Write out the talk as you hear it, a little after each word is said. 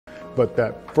But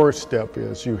that first step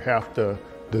is you have to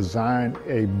design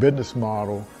a business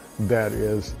model that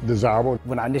is desirable.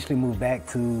 When I initially moved back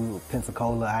to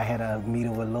Pensacola, I had a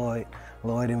meeting with Lloyd.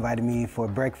 Lloyd invited me for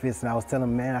breakfast, and I was telling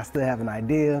him, man, I still have an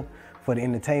idea for the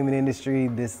entertainment industry.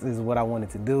 This is what I wanted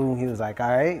to do. He was like,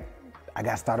 all right, I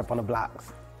got to start up on the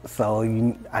blocks. So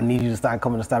I need you to start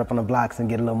coming to start up on the blocks and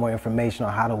get a little more information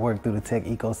on how to work through the tech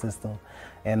ecosystem,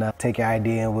 and take your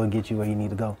idea and we'll get you where you need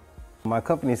to go. My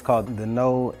company is called The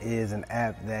Know, is an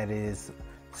app that is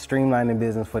streamlining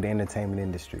business for the entertainment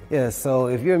industry. Yeah, so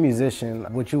if you're a musician,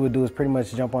 what you would do is pretty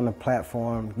much jump on the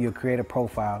platform, you'll create a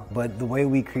profile, but the way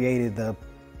we created the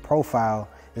profile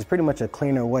is pretty much a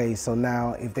cleaner way. So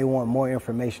now if they want more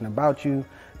information about you,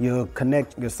 you'll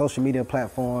connect your social media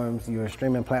platforms, your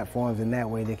streaming platforms, and that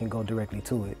way they can go directly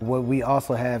to it. What we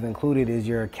also have included is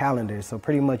your calendar. So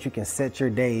pretty much you can set your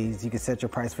days, you can set your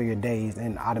price for your days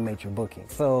and automate your booking.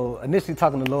 So initially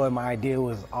talking to Lloyd, my idea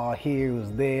was all here, it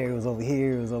was there, it was over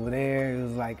here, it was over there. It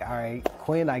was like, all right,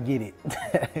 Quinn, I get it.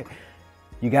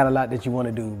 You got a lot that you want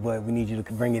to do, but we need you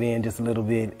to bring it in just a little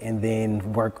bit and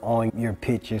then work on your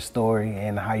pitch, your story,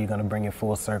 and how you're going to bring it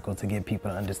full circle to get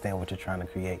people to understand what you're trying to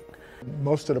create.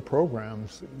 Most of the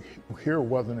programs here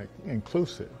wasn't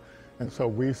inclusive, and so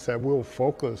we said we'll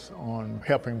focus on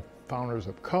helping founders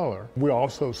of color. We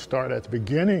also start at the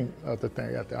beginning of the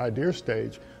thing, at the idea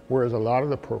stage, whereas a lot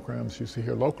of the programs you see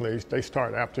here locally, they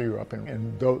start after you're up,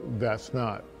 and that's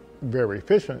not very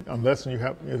efficient unless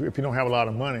if you don't have a lot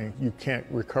of money, you can't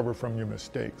recover from your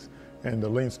mistakes. And the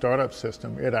lean startup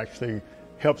system, it actually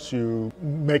helps you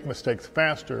make mistakes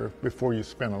faster before you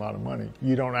spend a lot of money.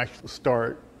 You don't actually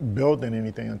start building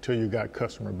anything until you got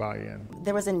customer buy-in.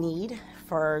 There was a need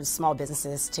for small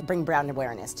businesses to bring brand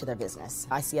awareness to their business.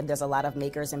 I see there's a lot of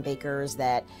makers and bakers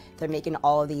that they're making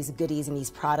all of these goodies and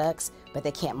these products, but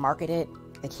they can't market it,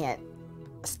 they can't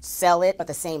sell it at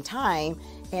the same time,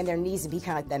 and there needs to be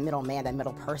kind of like that middleman, that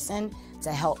middle person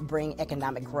to help bring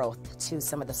economic growth to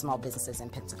some of the small businesses in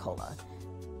Pensacola.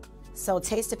 So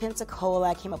Taste of Pensacola,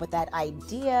 I came up with that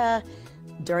idea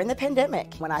during the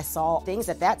pandemic when I saw things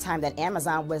at that time that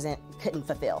Amazon couldn't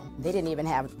fulfill. They didn't even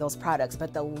have those products,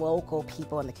 but the local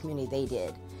people in the community, they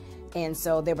did. And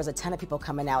so there was a ton of people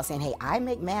coming out saying, hey, I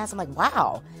make masks. I'm like,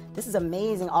 wow, this is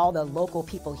amazing, all the local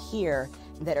people here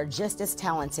that are just as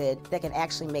talented that can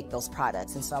actually make those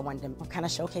products. And so I wanted to kind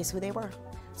of showcase who they were.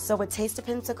 So with Taste of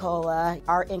Pensacola,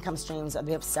 our income streams,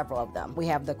 we have several of them. We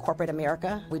have the corporate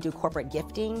America, we do corporate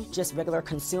gifting, just regular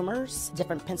consumers,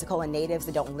 different Pensacola natives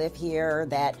that don't live here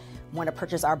that want to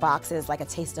purchase our boxes, like a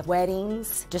taste of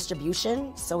weddings,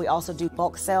 distribution. So we also do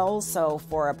bulk sales. So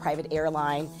for a private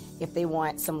airline, if they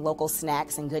want some local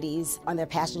snacks and goodies on their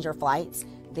passenger flights,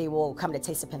 they will come to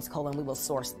Taste of Pensacola and we will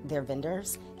source their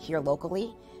vendors here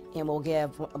locally, and we'll give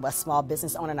a small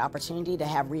business owner an opportunity to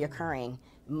have reoccurring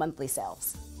monthly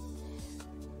sales.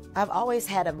 I've always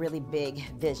had a really big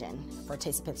vision for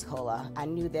Taste of Pensacola. I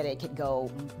knew that it could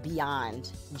go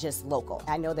beyond just local.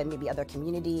 I know that maybe other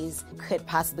communities could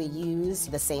possibly use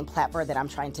the same platform that I'm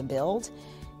trying to build.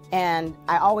 And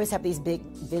I always have these big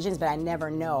visions, but I never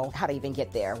know how to even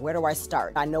get there. Where do I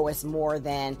start? I know it's more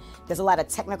than, there's a lot of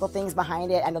technical things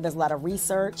behind it. I know there's a lot of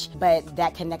research, but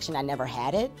that connection, I never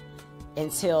had it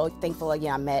until, thankfully,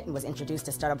 I met and was introduced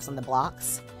to Startups on the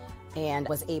Blocks and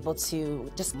was able to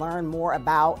just learn more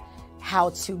about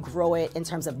how to grow it in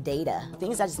terms of data.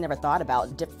 Things I just never thought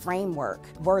about, framework,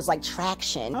 words like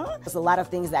traction. There's a lot of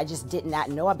things that I just did not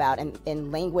know about,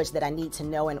 and language that I need to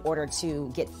know in order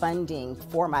to get funding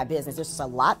for my business. There's just a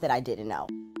lot that I didn't know.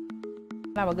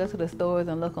 I would go to the stores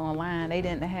and look online. They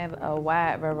didn't have a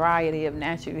wide variety of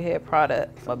natural hair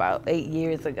products about 8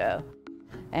 years ago.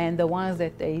 And the ones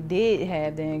that they did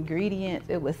have, the ingredients,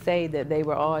 it would say that they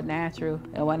were all natural.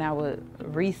 And when I would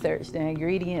research the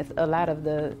ingredients, a lot of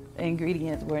the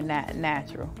ingredients were not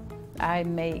natural. I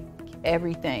make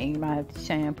everything, my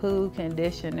shampoo,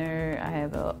 conditioner, I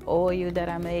have an oil that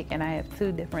I make, and I have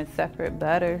 2 different separate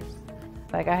butters.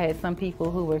 Like I had some people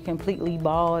who were completely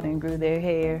bald and grew their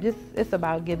hair. It's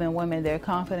about giving women their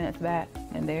confidence back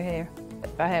in their hair.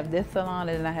 I have this salon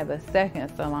and then I have a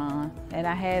second salon, and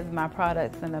I have my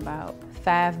products in about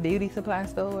 5 beauty supply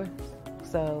stores.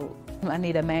 So I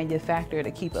need a manufacturer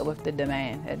to keep up with the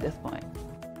demand at this point.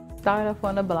 Startup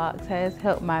on the Blocks has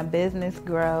helped my business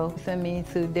grow. Send me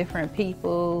to different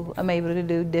people. I'm able to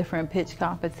do different pitch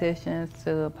competitions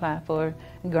to apply for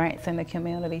grants in the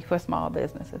community for small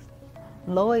businesses.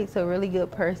 Lloyd's a really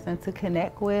good person to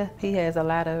connect with. He has a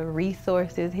lot of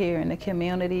resources here in the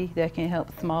community that can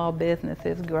help small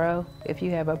businesses grow. If you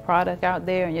have a product out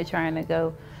there and you're trying to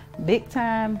go big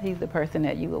time, he's the person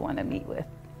that you would want to meet with.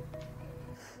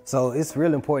 So it's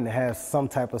really important to have some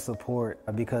type of support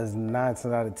because 9 times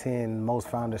out of 10, most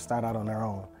founders start out on their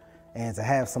own. And to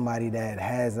have somebody that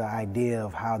has an idea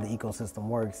of how the ecosystem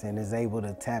works and is able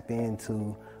to tap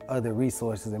into other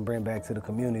resources and bring back to the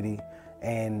community,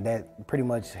 and that pretty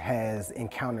much has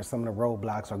encountered some of the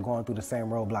roadblocks or going through the same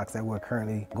roadblocks that we're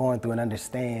currently going through and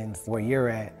understands where you're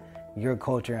at, your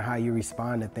culture and how you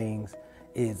respond to things,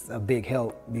 is a big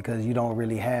help because you don't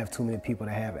really have too many people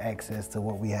that have access to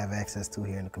what we have access to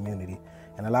here in the community.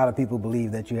 And a lot of people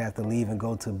believe that you have to leave and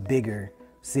go to bigger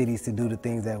cities to do the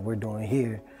things that we're doing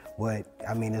here. But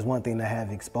I mean, it's one thing to have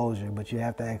exposure, but you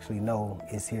have to actually know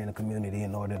it's here in the community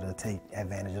in order to take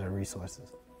advantage of the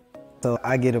resources. So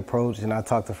I get approached and I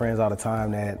talk to friends all the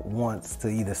time that wants to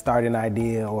either start an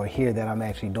idea or hear that I'm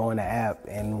actually doing the app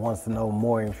and wants to know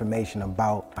more information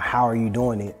about how are you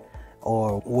doing it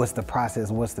or what's the process,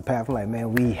 what's the path. I'm like,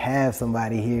 man, we have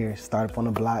somebody here, Startup on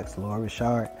the Blocks, Lloyd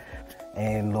Richard.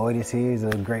 And Lloyd is here, he's a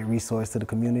great resource to the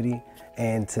community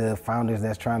and to founders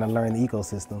that's trying to learn the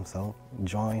ecosystem. So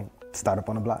join Startup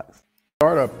on the Blocks.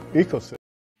 Startup ecosystem.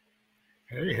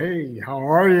 Hey, how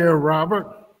are you, Robert?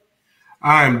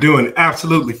 I'm doing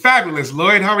absolutely fabulous,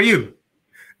 Lloyd. How are you?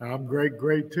 I'm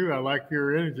great too. I like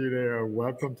your energy there.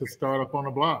 Welcome to Startup on the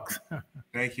Blocks.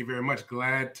 Thank you very much.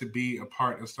 Glad to be a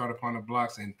part of Startup on the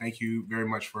Blocks, and thank you very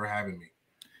much for having me.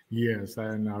 Yes,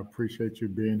 and I appreciate you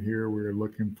being here. We're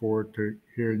looking forward to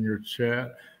hearing your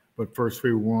chat. But first,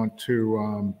 we want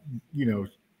to,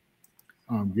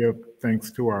 give thanks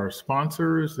to our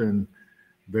sponsors, and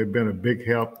they've been a big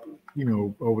help,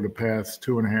 over the past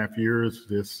 2.5 years.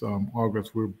 This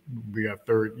August will be our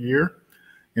 3rd year.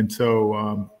 And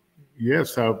so,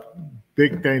 yes, our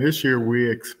big thing this year, we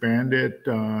expanded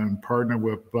and partnered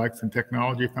with Blacks in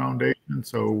Technology Foundation.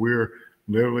 So we're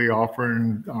literally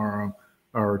offering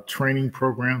our training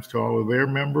programs to all of their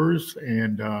members,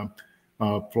 and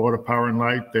Florida Power and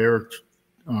Light, they're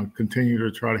continue to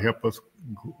try to help us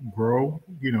grow,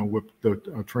 with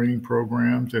the training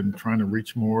programs and trying to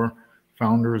reach more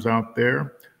founders out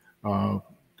there.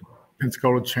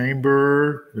 Pensacola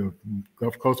Chamber, the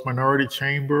Gulf Coast Minority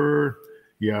Chamber,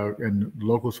 and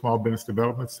local Small Business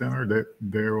Development Center,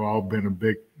 they've all been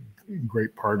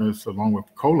great partners along with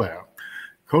CoLab.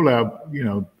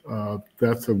 CoLab,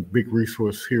 that's a big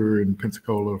resource here in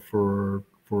Pensacola for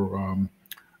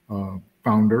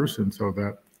founders, and so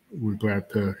that we're glad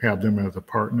to have them as a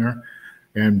partner.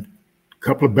 And a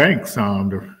couple of banks,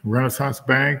 the Renaissance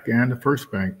Bank and the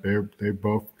First Bank, they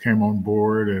both came on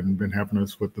board and been helping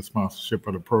us with the sponsorship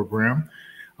of the program.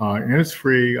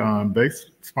 Innisfree, they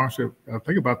sponsored, I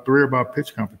think, about 3 of our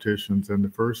pitch competitions, and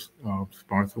the first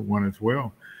sponsored one as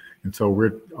well. And so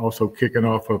we're also kicking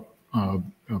off a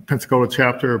Pensacola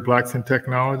chapter of Blacks in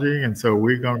Technology, and so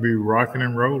we're going to be rocking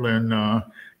and rolling,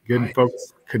 getting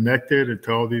folks connected and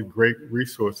to all these great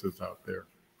resources out there.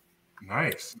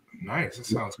 Nice. That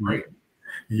sounds great.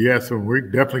 Yeah, so we're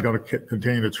definitely going to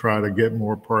continue to try to get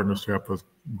more partners to help us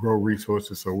grow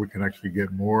resources so we can actually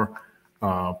get more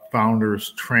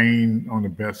founders trained on the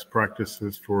best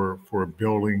practices for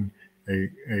building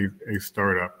a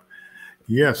startup.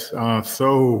 Yes,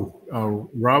 so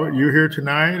Robert, you're here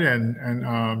tonight,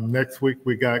 and next week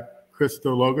we got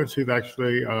Crystal Logan. She's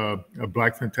actually a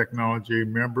Blacks in Technology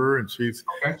member, and she's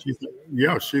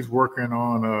working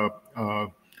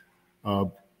on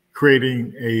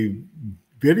creating a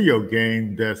video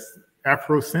game that's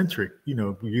Afrocentric,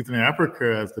 using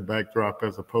Africa as the backdrop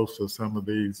as opposed to some of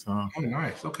these. Oh,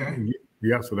 nice. Okay.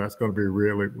 Yeah, so that's going to be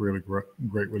really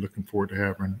great. We're looking forward to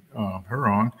having her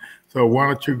on. So why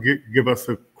don't you give us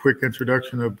a quick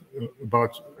introduction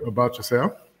about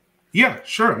yourself? Yeah,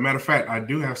 sure. Matter of fact, I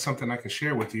do have something I can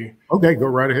share with you. Okay, go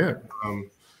right ahead.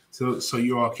 So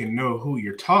you all can know who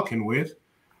you're talking with.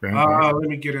 Let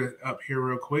me get it up here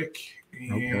real quick.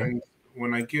 And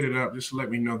when I get it up, just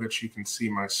let me know that you can see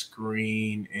my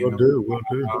screen. Will do.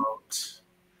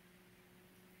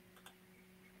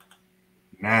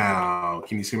 Now,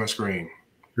 can you see my screen?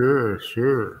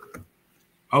 Sure.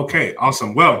 Okay,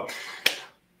 awesome. Well,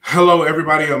 hello,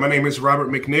 everybody. My name is Robert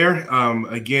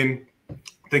McNair. Again,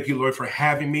 thank you, Lloyd, for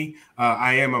having me.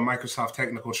 I am a Microsoft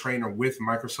technical trainer with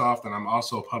Microsoft, and I'm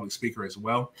also a public speaker as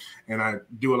well. And I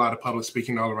do a lot of public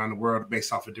speaking all around the world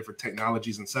based off of different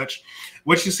technologies and such.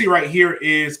 What you see right here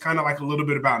is kind of like a little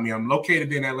bit about me. I'm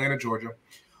located in Atlanta, Georgia.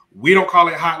 We don't call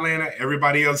it Hotlanta.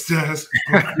 Everybody else does.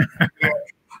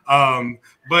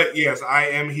 But yes, I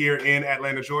am here in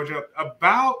Atlanta, Georgia.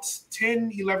 About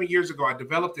 10, 11 years ago, I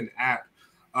developed an app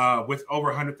with over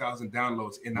 100,000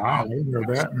 downloads in the Wow, I didn't know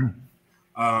that.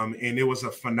 And it was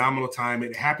a phenomenal time.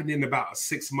 It happened in about a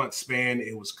 6-month span.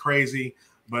 It was crazy.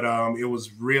 but it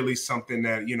was really something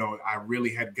that, you know, I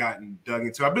really had gotten dug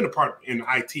into. I've been a part in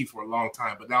IT for a long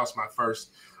time, but that was my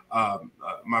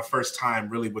first time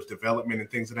really with development and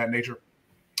things of that nature.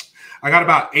 I got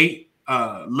about 8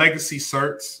 legacy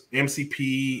certs,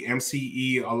 MCP,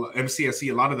 MCE,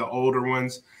 MCSE, a lot of the older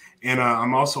ones. And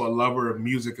I'm also a lover of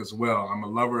music as well. I'm a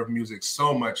lover of music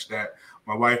so much that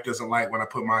my wife doesn't like when I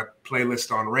put my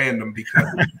playlist on random because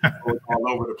it goes all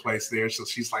over the place there. So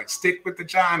she's like, stick with the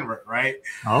genre, right?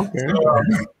 Okay. So,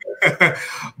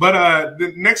 but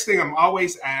the next thing I'm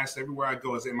always asked everywhere I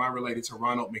go is, am I related to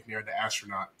Ronald McNair, the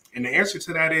astronaut? And the answer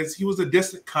to that is he was a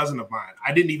distant cousin of mine.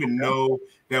 I didn't even know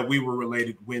that we were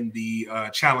related when the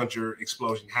Challenger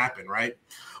explosion happened, right?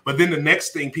 But then the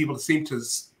next thing people seem to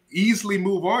easily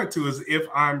move on to is if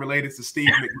I'm related to Steve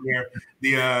McNair,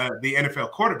 the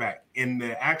NFL quarterback. And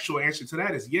the actual answer to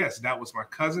that is yes, that was my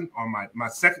cousin on my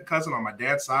second cousin on my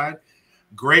dad's side.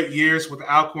 Great years with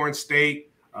Alcorn State,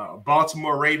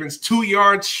 Baltimore Ravens, 2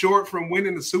 yards short from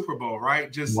winning the Super Bowl, right?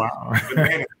 Just wow.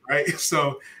 Bananas, right?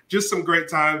 So just some great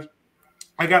times.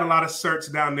 I got a lot of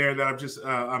certs down there that I've just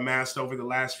amassed over the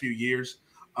last few years.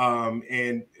 But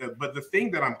the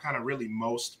thing that I'm kind of really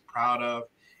most proud of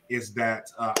is that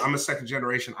I'm a second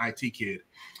generation IT kid.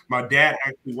 My dad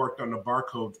actually worked on the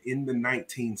barcodes in the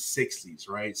 1960s,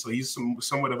 right? So he's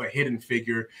somewhat of a hidden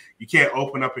figure. You can't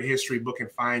open up a history book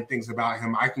and find things about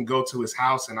him. I can go to his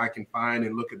house and I can find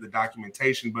and look at the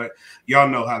documentation, but y'all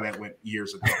know how that went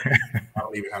years ago. I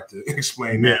don't even have to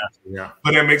explain that. Yeah.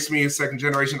 But that makes me a second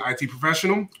generation IT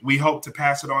professional. We hope to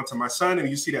pass it on to my son. And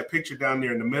you see that picture down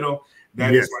there in the middle.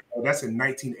 That's in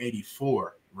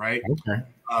 1984, right? Okay.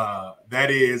 That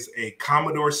is a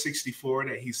Commodore 64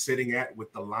 that he's sitting at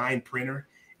with the line printer,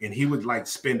 and he would like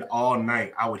spend all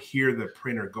night. I would hear the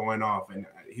printer going off, and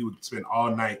he would spend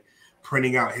all night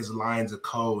printing out his lines of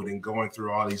code and going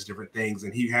through all these different things.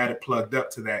 And he had it plugged up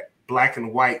to that black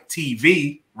and white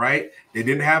TV, right? They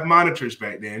didn't have monitors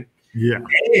back then. Yeah.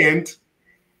 And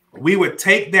we would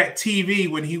take that TV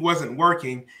when he wasn't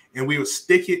working, and we would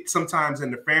stick it sometimes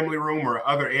in the family room or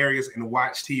other areas and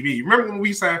watch TV. You remember when we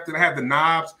used to have the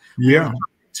knobs? Yeah.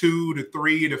 2 to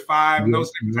 3 to 5 and those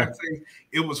types of things.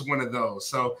 It was one of those.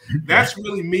 So that's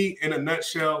really me in a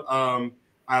nutshell.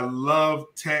 I love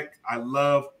tech. I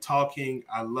love talking.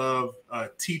 I love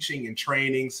teaching and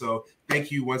training. So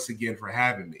thank you once again for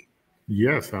having me.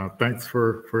 Yes. Thanks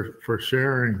for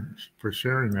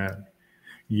sharing that.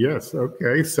 Yes.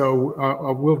 Okay.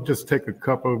 So we'll just take a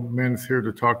couple of minutes here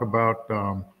to talk about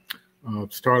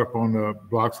startup on the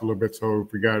blocks a little bit. So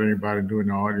if we got anybody new in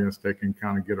the audience, they can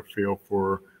kind of get a feel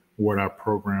for what our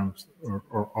programs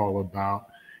are all about.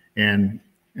 And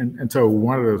so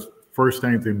one of the first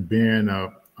things in being a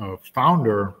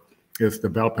founder is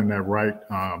developing that right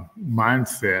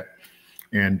mindset,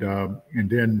 and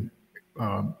then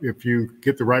if you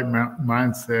get the right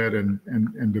mindset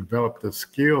and develop the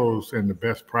skills and the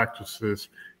best practices,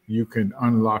 you can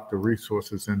unlock the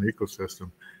resources in the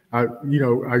ecosystem. I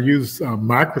use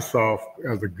Microsoft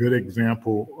as a good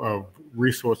example of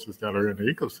resources that are in the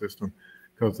ecosystem,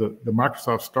 because the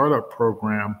Microsoft Startup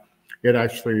Program, it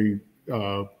actually,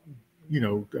 I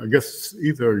guess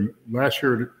either last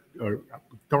year, I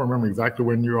don't remember exactly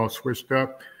when you all switched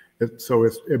up.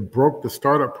 It broke the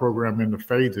startup program into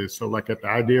phases. So like at the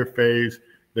idea phase,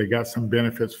 they got some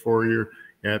benefits for you.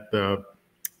 At the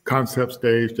concept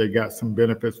stage, they got some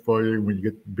benefits for you. When you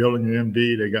get building your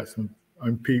MV, they got some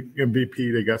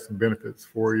MVP, they got some benefits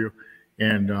for you.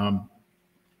 And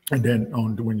then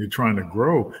when you're trying to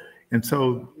grow. And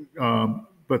so,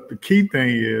 but the key thing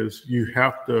is you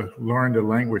have to learn the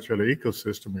language of the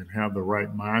ecosystem and have the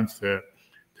right mindset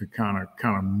to kind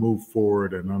of move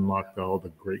forward and unlock all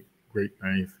the great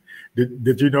things.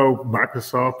 Did you know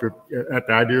Microsoft at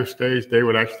the idea stage, they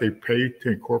would actually pay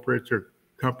to incorporate your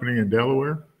company in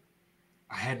Delaware?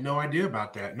 I had no idea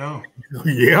about that. No.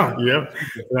 Yeah.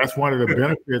 That's one of the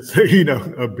benefits,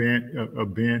 of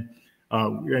being,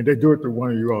 and they do it through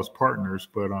one of you all's partners.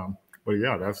 But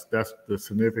yeah, that's the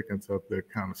significance of the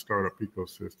kind of startup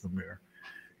ecosystem there.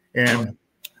 And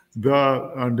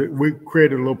we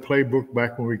created a little playbook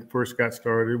back when we first got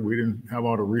started. We didn't have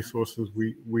all the resources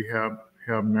we have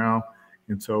now,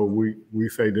 and so we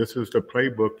say this is the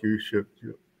playbook you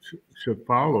should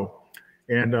follow.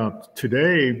 And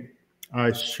today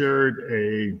I shared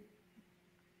a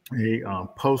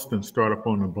post in Startup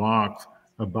on the Blocks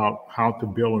about how to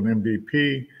build an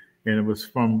MVP, and it was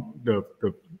from the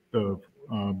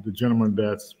gentleman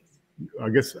that's, I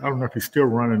guess, I don't know if he's still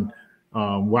running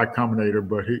Y Combinator,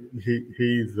 but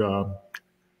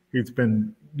he's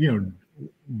been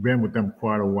been with them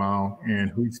quite a while,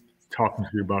 and he's talking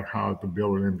to you about how to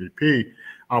build an MVP.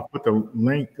 I'll put the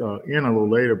link in a little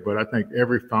later, but I think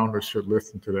every founder should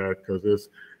listen to that because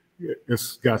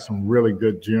it's got some really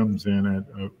good gems in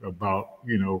it about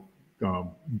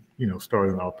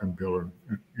starting off in building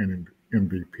and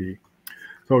MVP.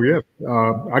 So yes,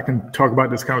 I can talk about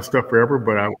this kind of stuff forever,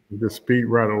 but I will just speed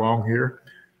right along here.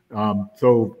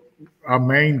 So our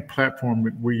main platform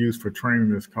that we use for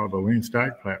training is called the Lean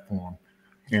Stack platform.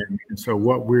 And so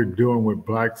what we're doing with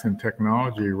Blacks in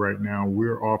Technology right now,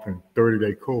 we're offering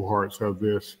 30-day cohorts of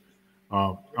this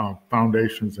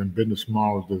foundations and business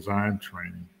model design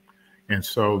training. And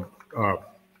so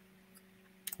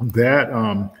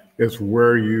that is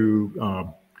where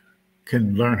you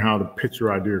can learn how to pitch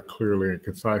your idea clearly and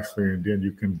concisely, and then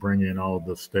you can bring in all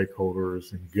the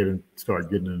stakeholders and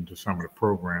start getting into some of the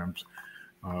programs.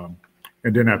 And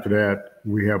then after that,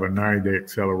 we have a 90-day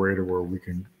accelerator where we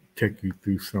can take you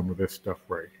through some of this stuff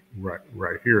right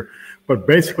here. But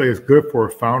basically, it's good for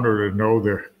a founder to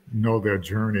know their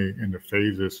journey and the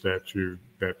phases that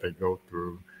they go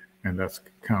through, and that's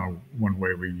kind of one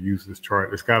way we use this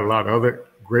chart. It's got a lot of other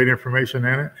great information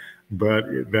in it, but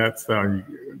that's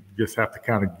you just have to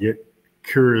kind of get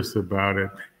curious about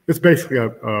it. It's basically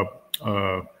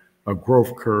a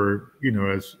growth curve,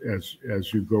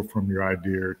 as you go from your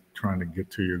idea trying to get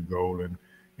to your goal in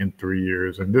 3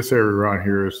 years. And this area around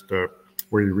here is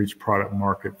where you reach product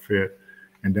market fit,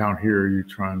 and down here you're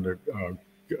trying to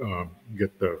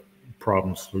get the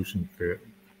problem solution fit,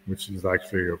 which is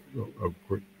actually a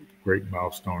great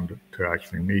milestone to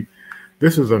actually meet.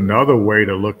 This is another way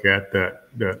to look at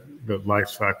the life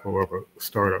cycle of a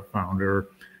startup founder.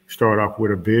 Start off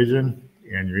with a vision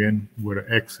and you're in with an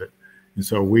exit. And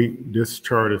so this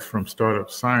chart is from Startup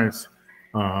Science.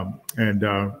 And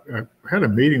I had a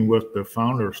meeting with the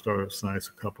founder of Startup Science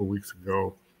a couple of weeks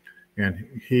ago, and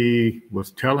he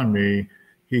was telling me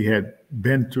he had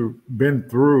been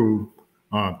through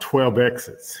 12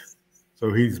 exits.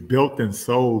 So he's built and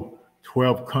sold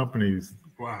 12 companies.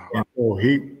 Wow. And so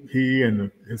he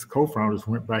and his co-founders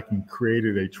went back and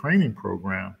created a training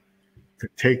program to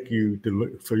take you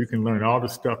so you can learn all the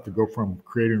stuff to go from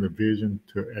creating the vision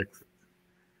to exit.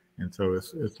 And so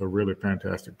it's a really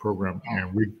fantastic program,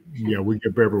 and we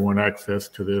give everyone access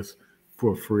to this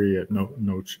for free at no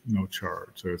charge.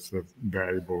 So it's a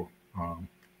valuable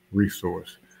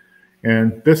resource.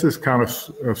 And this is kind of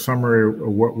a summary of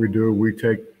what we do. We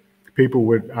take people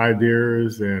with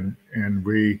ideas and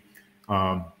we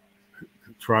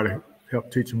try to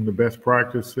help teach them the best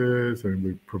practices, and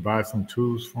we provide some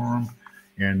tools for them.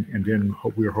 And then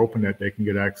we're hoping that they can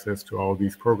get access to all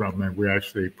these programs. And we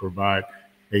actually provide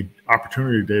a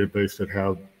opportunity database that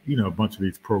have a bunch of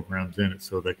these programs in it,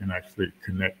 so they can actually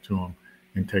connect to them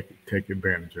and take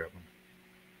advantage of them.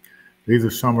 These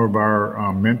are some of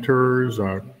our mentors.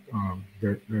 They're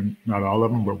not all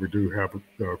of them, but we do have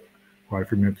quite a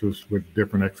few mentors with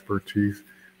different expertise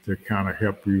to kind of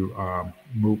help you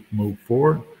move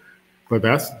forward. But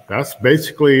that's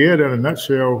basically it in a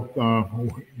nutshell.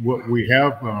 What we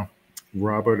have,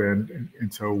 Robert,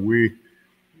 and so we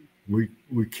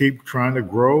keep trying to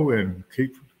grow and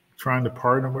keep trying to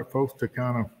partner with folks to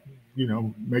kind of,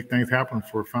 make things happen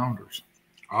for founders.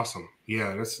 Awesome.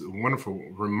 Yeah, that's a wonderful,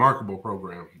 remarkable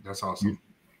program. That's awesome.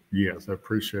 Yes, I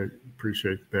appreciate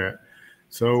that.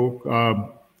 So,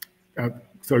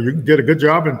 so you did a good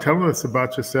job in telling us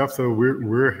about yourself. So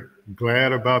we're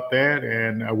glad about that,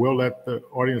 and I will let the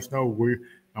audience know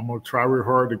I'm going to try real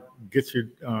hard to get you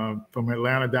from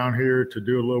Atlanta down here to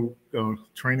do a little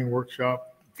training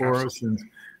workshop for us, and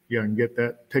get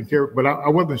that taken care of. But I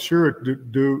wasn't sure.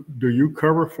 Do you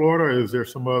cover Florida? Or is there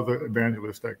some other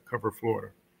evangelists that cover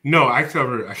Florida? No, I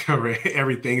cover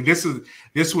everything. This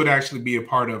would actually be a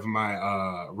part of my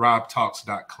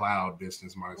robtalks.cloud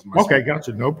business. My okay,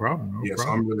 gotcha. No problem. No problem. So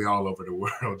I'm really all over the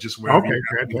world, just wherever. Okay,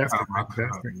 fantastic.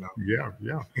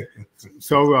 Yeah.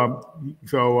 So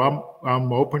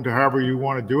I'm open to however you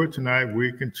want to do it tonight.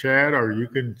 We can chat, or you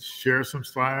can share some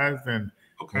slides, and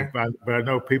okay. But I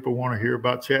know people want to hear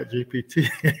about ChatGPT.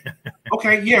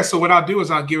 Okay, yeah. So what I'll do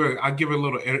is I'll give an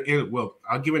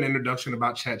introduction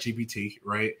about ChatGPT,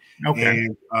 right? Okay.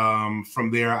 And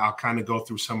from there, I'll kind of go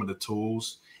through some of the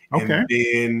tools. Okay.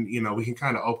 And then we can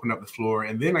kind of open up the floor,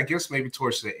 and then I guess maybe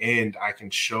towards the end, I can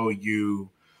show you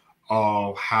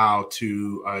all how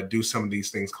to do some of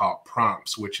these things called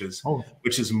prompts, which is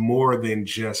more than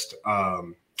just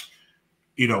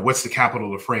what's the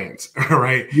capital of France,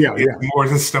 right? Yeah, it's more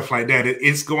than stuff like that.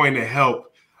 It's going to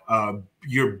help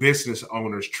your business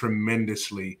owners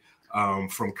tremendously,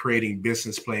 from creating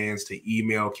business plans to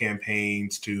email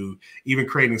campaigns to even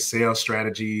creating sales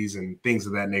strategies and things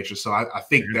of that nature. So I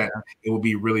think that it will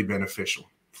be really beneficial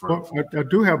Well, I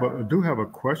do have a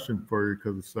question for you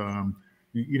because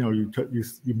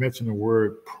you mentioned the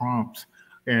word prompts,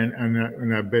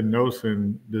 and I've been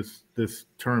noticing this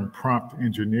term prompt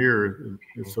engineer.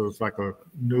 So it's like a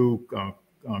new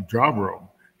job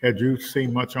role. Had you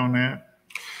seen much on that?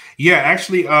 Yeah,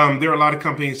 actually, there are a lot of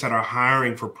companies that are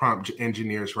hiring for prompt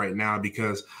engineers right now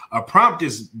because a prompt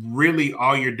is really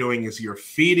all you're doing is you're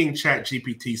feeding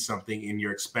ChatGPT something and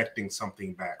you're expecting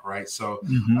something back, right? So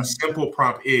a simple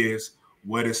prompt is,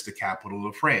 what is the capital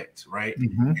of France, right?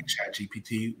 And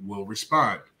ChatGPT will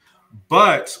respond.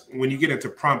 But when you get into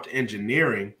prompt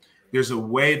engineering, there's a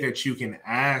way that you can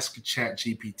ask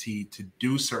ChatGPT to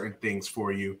do certain things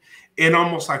for you in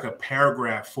almost like a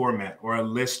paragraph format or a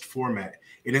list format.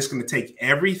 And it's going to take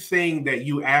everything that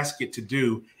you ask it to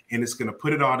do, and it's going to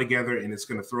put it all together, and it's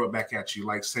going to throw it back at you.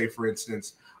 Like, say, for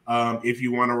instance, if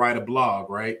you want to write a blog,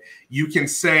 right? You can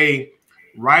say,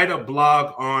 write a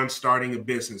blog on starting a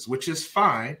business, which is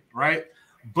fine, right?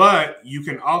 But you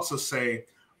can also say,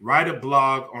 write a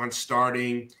blog on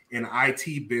starting an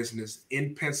IT business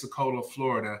in Pensacola,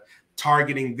 Florida,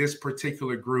 targeting this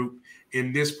particular group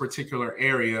in this particular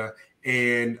area,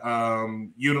 and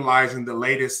utilizing the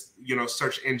latest,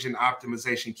 search engine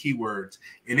optimization keywords.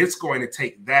 And it's going to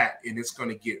take that and it's going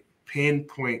to get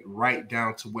pinpoint right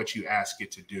down to what you ask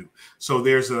it to do. So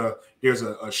there's a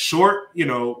short,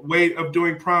 way of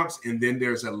doing prompts, and then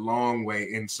there's a long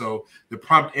way. And so the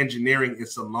prompt engineering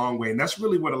is a long way. And that's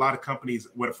really what a lot of companies,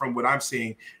 from what I'm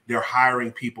seeing, they're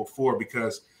hiring people for,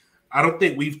 because I don't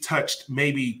think we've touched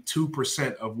maybe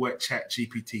 2% of what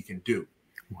ChatGPT can do.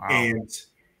 Wow.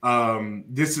 And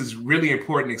this is really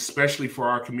important, especially for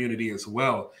our community as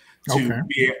well, to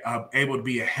be able to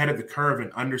be ahead of the curve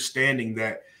and understanding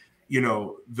that,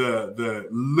 the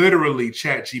literally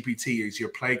ChatGPT is your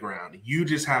playground. You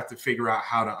just have to figure out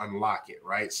how to unlock it,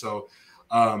 right? So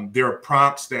there are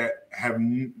prompts that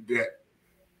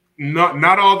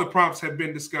not all the prompts have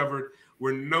been discovered.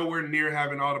 We're nowhere near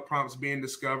having all the prompts being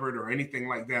discovered or anything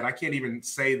like that. I can't even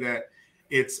say that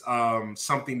it's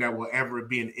something that will ever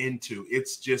be an end to.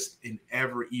 It's just an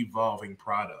ever evolving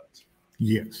product.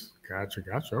 Yes, gotcha.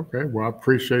 Okay, well, I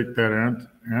appreciate that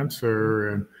answer.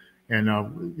 And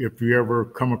if you ever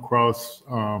come across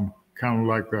kind of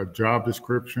like a job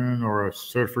description or a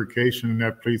certification in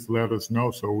that, please let us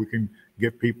know so we can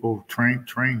get people trained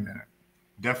that.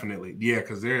 Definitely, yeah,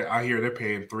 because I hear they're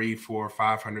paying $300,000,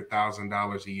 $400,000,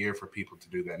 $500,000 a year for people to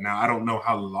do that. Now, I don't know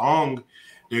how long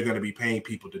they're going to be paying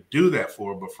people to do that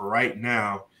for, but for right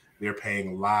now, they're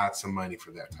paying lots of money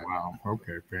for that type. Wow.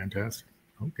 Okay, fantastic.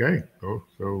 Okay, so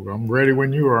I'm ready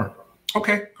when you are.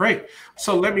 Okay, great.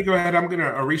 So let me go ahead. I'm going to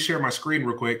reshare my screen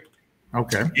real quick.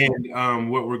 Okay.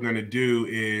 And what we're going to do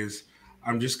is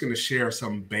I'm just going to share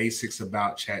some basics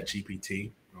about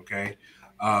ChatGPT. Okay.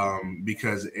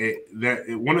 Because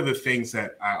one of the things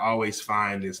that I always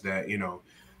find is that,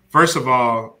 first of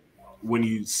all, when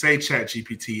you say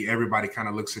ChatGPT, everybody kind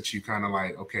of looks at you kind of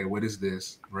like, okay, what is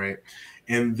this? Right.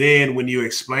 And then when you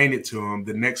explain it to them,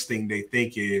 the next thing they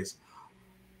think is,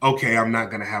 okay, I'm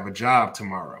not going to have a job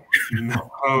tomorrow.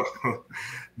 No,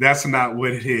 that's not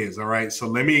what it is. All right. So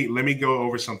let me go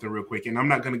over something real quick. And I'm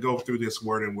not going to go through this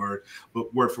word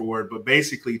for word, but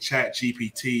basically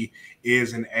ChatGPT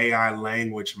is an AI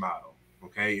language model.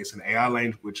 Okay. It's an AI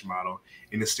language model,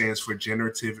 and it stands for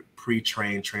Generative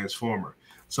Pre-trained Transformer.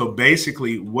 So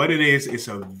basically what it is, it's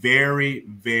a very,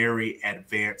 very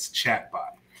advanced chatbot.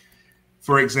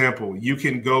 For example, you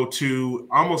can go to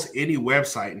almost any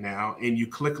website now and you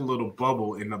click a little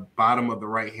bubble in the bottom of the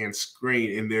right-hand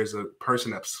screen, and there's a person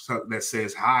that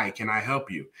says, "Hi, can I help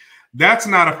you?" That's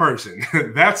not a person.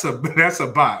 That's a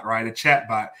bot, right? A chat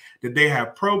bot that they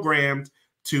have programmed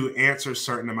to answer a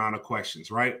certain amount of questions,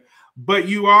 right? But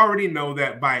you already know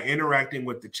that by interacting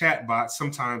with the chat bot,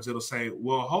 sometimes it'll say,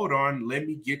 well, hold on, let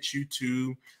me get you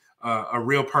to a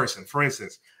real person. For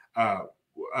instance,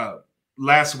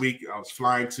 last week, I was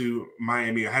flying to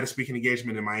Miami. I had a speaking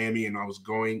engagement in Miami, and I was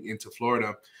going into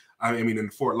Florida. In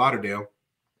Fort Lauderdale,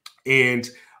 and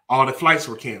all the flights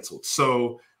were canceled.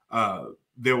 So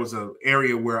there was an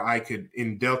area where I could,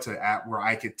 in Delta app, where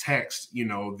I could text,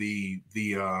 the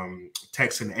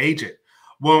text an agent.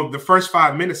 Well, the first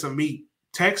 5 minutes of me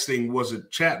texting was a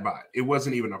chat bot. It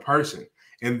wasn't even a person.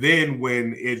 And then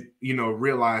when it,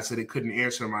 realized that it couldn't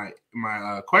answer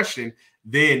my question,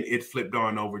 then it flipped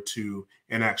on over to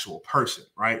an actual person,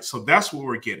 right? So that's what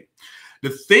we're getting. The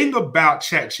thing about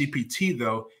ChatGPT,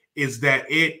 though, is that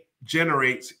it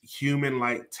generates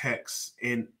human-like texts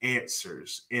and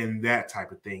answers and that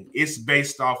type of thing. It's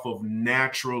based off of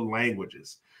natural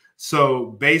languages. So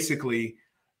basically,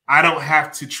 I don't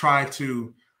have to try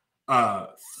to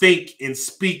think and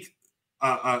speak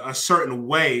a certain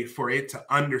way for it to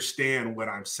understand what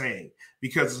I'm saying,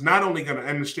 because it's not only going to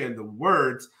understand the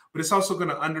words, but it's also going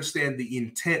to understand the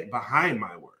intent behind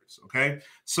my words. Okay,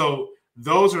 so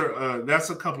those are that's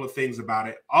a couple of things about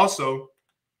it. Also,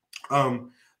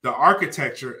 the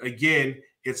architecture, again,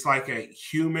 it's like a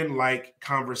human-like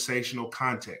conversational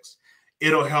context.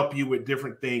 It'll help you with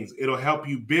different things. It'll help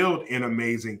you build an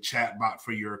amazing chatbot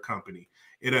for your company.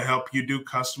 It'll help you do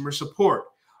customer support.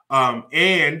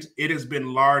 And it has been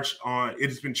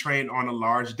trained on a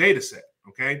large data set.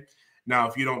 Okay. Now,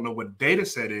 if you don't know what data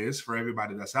set is, for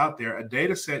everybody that's out there, a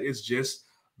data set is just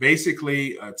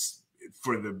basically,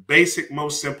 for the basic,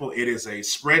 most simple, it is a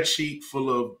spreadsheet full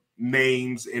of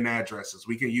names and addresses.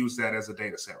 We can use that as a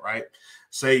data set, right?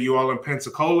 Say you all in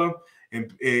Pensacola,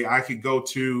 and I could go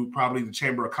to probably the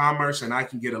Chamber of Commerce, and I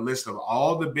can get a list of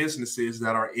all the businesses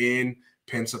that are in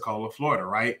Pensacola, Florida,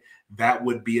 right? That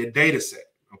would be a data set.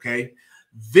 Okay.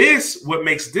 What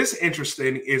makes this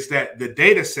interesting is that the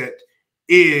data set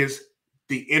is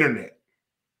the internet.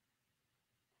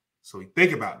 So we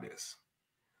think about this.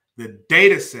 The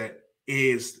data set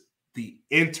is the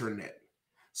internet.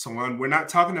 So we're not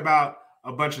talking about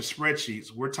a bunch of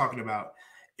spreadsheets. We're talking about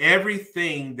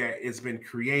everything that has been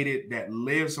created that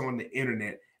lives on the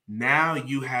internet. Now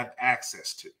you have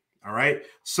access to. All right.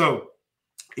 So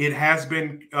it has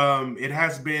been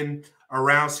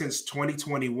around since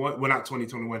 2021. Well, not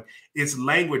 2021. Its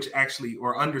language actually,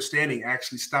 or understanding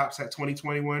actually, stops at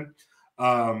 2021.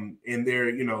 And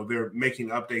they're making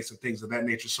updates and things of that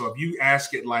nature. So if you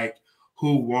ask it like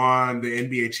who won the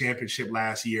NBA championship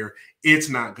last year, it's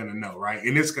not going to know, right?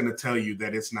 And it's going to tell you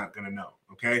that it's not going to know.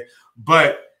 Okay.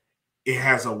 But it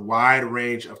has a wide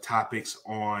range of topics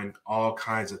on all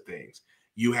kinds of things.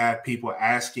 You have people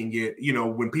asking it,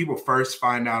 when people first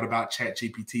find out about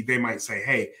ChatGPT, they might say,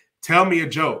 hey, tell me a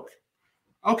joke.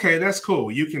 Okay, that's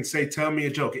cool. You can say, tell me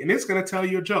a joke, and it's going to tell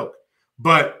you a joke.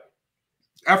 But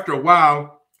after a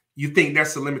while, you think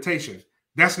that's the limitation.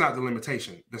 That's not the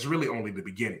limitation. That's really only the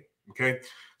beginning. Okay,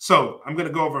 so I'm going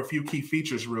to go over a few key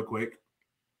features real quick.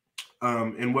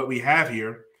 And what we have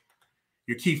here,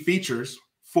 your key features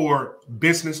for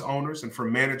business owners and for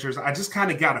managers. I just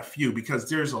kind of got a few because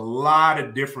there's a lot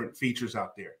of different features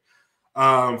out there.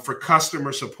 For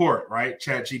customer support, right?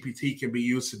 ChatGPT can be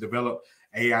used to develop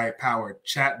AI-powered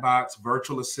chatbots,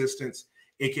 virtual assistants.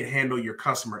 It can handle your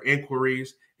customer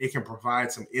inquiries. It can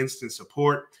provide some instant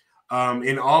support.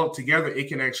 And all together, it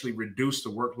can actually reduce the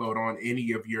workload on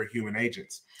any of your human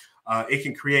agents. It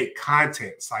can create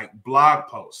contents like blog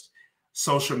posts,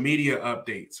 social media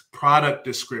updates, product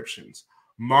descriptions,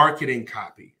 marketing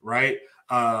copy, right?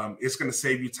 It's going to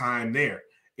save you time there.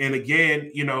 And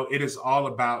again, it is all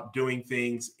about doing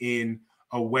things in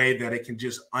a way that it can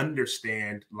just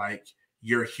understand like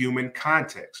your human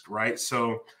context, right?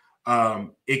 So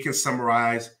it can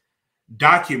summarize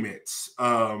documents.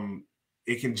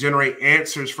 It can generate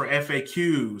answers for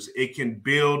FAQs. It can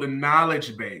build a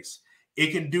knowledge base.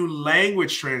 It can do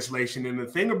language translation. And the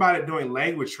thing about it doing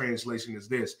language translation is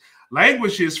this.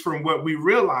 Language is from what we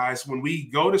realize when we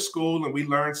go to school and we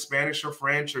learn Spanish or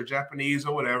French or Japanese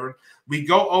or whatever. We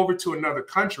go over to another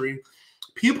country.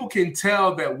 People can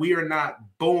tell that we are not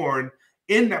born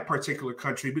in that particular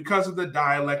country because of the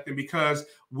dialect and because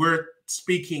we're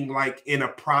speaking like in a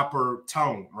proper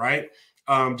tone, right?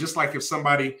 Just like if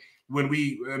somebody, when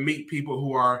we meet people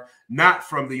who are not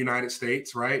from the United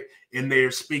States, right, and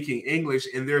they're speaking English,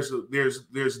 and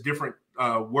there's different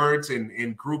words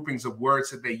and groupings of words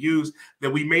that they use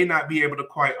that we may not be able to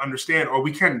quite understand, or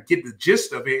we can't get the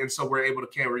gist of it, and so we're able to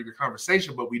carry the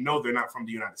conversation, but we know they're not from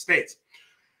the United States.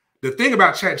 The thing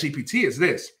about ChatGPT is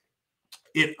this.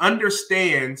 It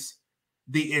understands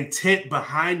the intent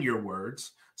behind your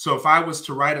words. So if I was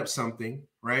to write up something,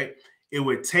 right, it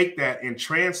would take that and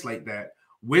translate that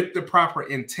with the proper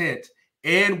intent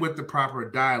and with the proper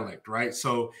dialect, right?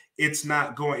 So it's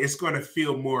going to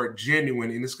feel more genuine,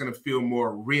 and it's going to feel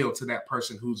more real to that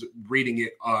person who's reading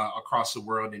it across the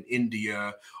world in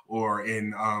India or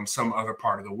in some other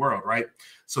part of the world, right?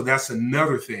 So that's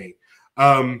another thing.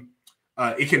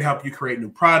 It can help you create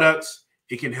new products.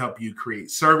 It can help you create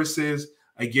services.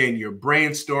 Again, you're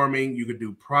brainstorming. You can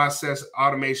do process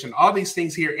automation, all these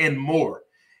things here and more.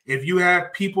 If you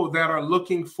have people that are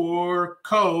looking for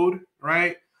code,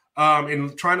 right,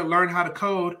 and trying to learn how to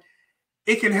code,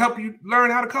 it can help you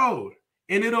learn how to code,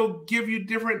 and it'll give you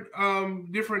different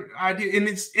ideas. And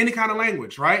it's any kind of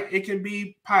language, right? It can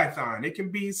be Python, it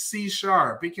can be C#,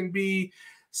 it can be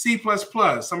C++.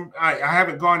 I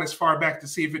haven't gone as far back to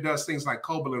see if it does things like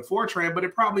COBOL and Fortran, but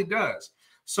it probably does.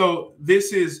 So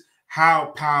this is how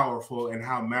powerful and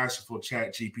how masterful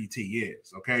ChatGPT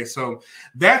is. Okay, so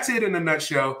that's it in a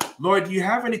nutshell. Lloyd, do you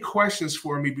have any questions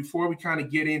for me before we kind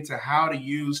of get into how to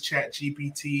use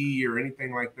ChatGPT or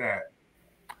anything like that?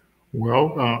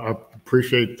 Well, I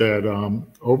appreciate that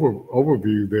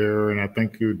overview there, and I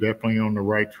think you're definitely on the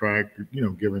right track.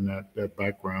 Given that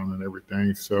background and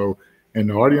everything. So, in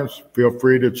the audience, feel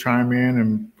free to chime in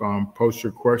and post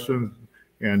your questions.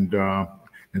 And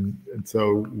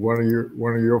so one of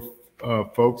your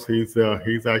folks, he's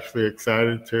actually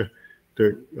excited to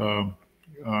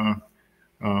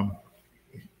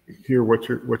hear what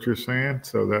you're saying.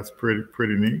 So that's pretty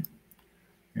neat.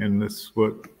 And this is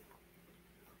what.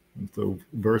 So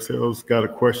Vercel's got a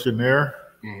question there.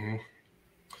 Mm-hmm.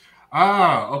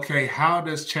 Okay. How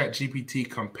does ChatGPT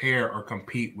compare or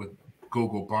compete with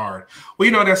Google Bard?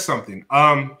 Well, that's something.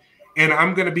 And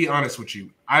I'm going to be honest with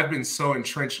you. I've been so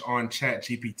entrenched on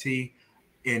ChatGPT,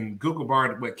 and Google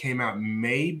Bard, what came out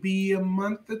maybe a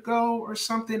month ago or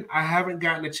something. I haven't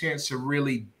gotten a chance to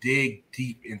really dig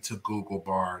deep into Google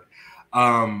Bard.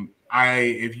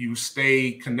 If you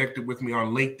stay connected with me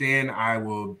on LinkedIn, I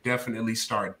will definitely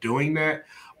start doing that.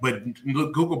 But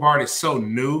look, Google Bard is so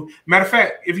new. Matter of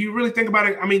fact, if you really think about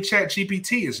it, I mean,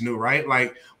 ChatGPT is new, right?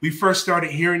 Like we first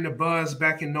started hearing the buzz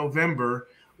back in November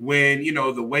when,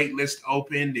 the wait list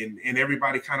opened and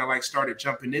everybody kind of like started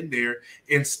jumping in there,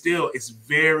 and still it's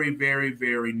very, very,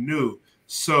 very new.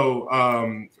 So,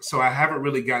 so I haven't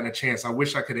really gotten a chance. I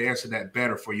wish I could answer that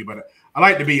better for you, but I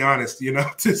like to be honest,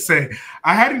 to say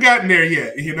I hadn't gotten there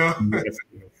yet, Yes.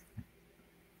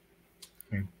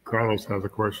 And Carlos has a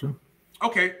question.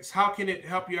 Okay, so how can it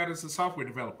help you out as a software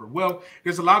developer? Well,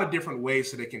 there's a lot of different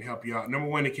ways that it can help you out. Number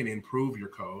one, it can improve your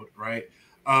code, right?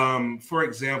 For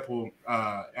example,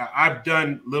 I've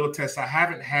done little tests. I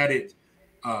haven't had it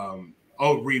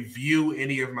review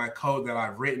any of my code that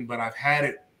I've written, but I've had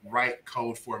it write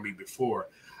code for me before.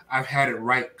 I've had it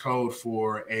write code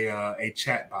for a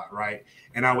chatbot, right?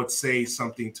 And I would say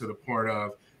something to the point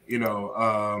of,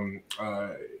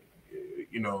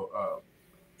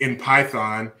 in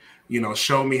Python,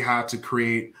 show me how to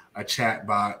create a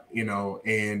chatbot,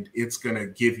 and it's going to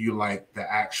give you like the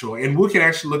actual, and we can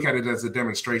actually look at it as a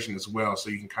demonstration as well. So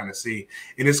you can kind of see,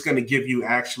 and it's going to give you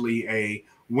actually a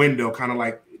window, kind of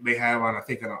like they have on, I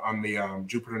think on the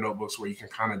Jupyter notebooks, where you can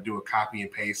kind of do a copy and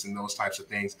paste and those types of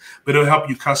things, but it'll help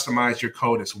you customize your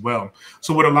code as well.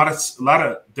 So what a lot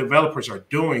of developers are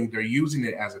doing, they're using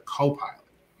it as a co-pilot.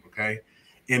 Okay.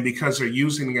 And because they're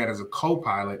using it as a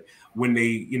co-pilot, when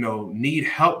they, need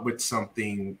help with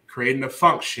something, creating a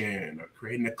function or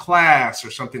creating a class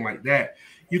or something like that,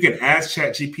 you can ask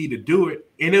ChatGPT to do it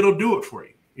and it'll do it for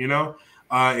you.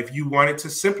 If you want it to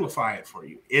simplify it for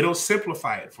you, it'll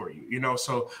simplify it for you.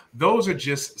 So those are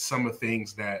just some of the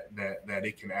things that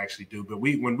it can actually do. But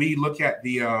when we look at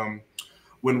the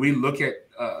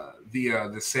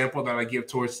sample that I give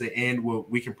towards the end,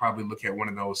 we can probably look at one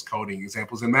of those coding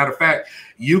examples. As a matter of fact,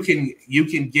 you can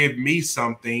give me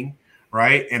something,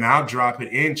 right, and I'll drop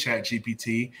it in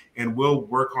ChatGPT, and we'll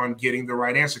work on getting the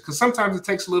right answer. Because sometimes it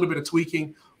takes a little bit of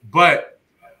tweaking, but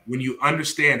when you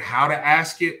understand how to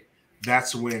ask it,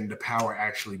 that's when the power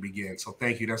actually begins. So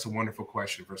thank you. That's a wonderful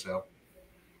question, Vercel.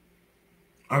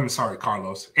 I'm sorry,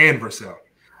 Carlos and Vercel.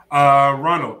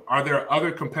 Ronald, are there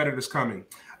other competitors coming?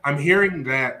 I'm hearing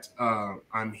that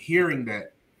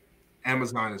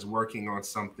Amazon is working on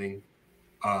something,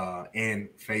 and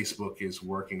Facebook is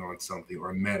working on something,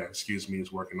 or Meta,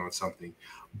 is working on something.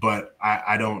 But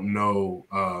I don't know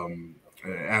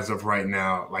as of right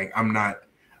now. Like I'm not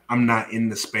in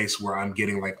the space where I'm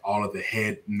getting like all of the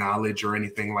head knowledge or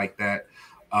anything like that.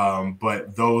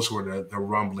 But those were the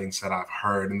rumblings that I've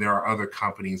heard, and there are other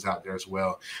companies out there as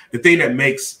well. The thing that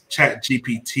makes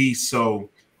ChatGPT so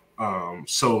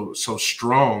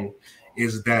strong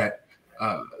is that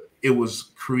it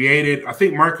was created. I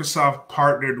think Microsoft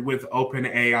partnered with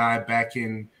OpenAI back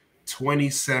in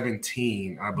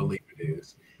 2017, I believe it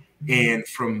is, and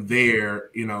from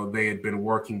there, they had been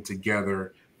working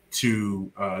together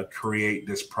to create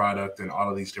this product and all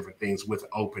of these different things with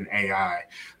OpenAI.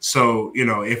 So,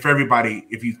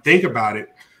 if you think about it,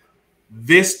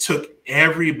 this took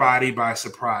everybody by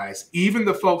surprise, even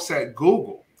the folks at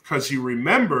Google, because you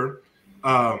remember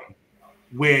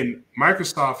when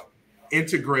Microsoft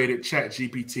integrated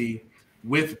ChatGPT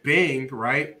with Bing,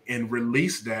 right, and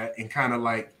released that and kind of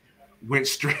like went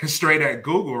straight at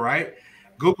Google, right?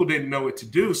 Google didn't know what to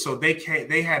do, so they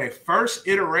had a first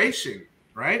iteration,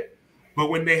 right? But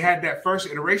when they had that first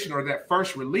iteration or that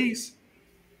first release,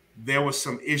 there was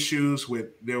some issues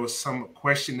there was some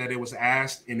question that it was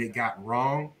asked and it got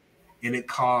wrong. and it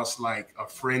caused like a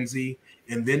frenzy.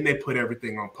 And then they put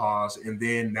everything on pause. And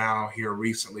then now here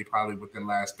recently, probably within the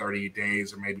last 30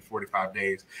 days or maybe 45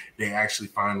 days, they actually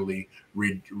finally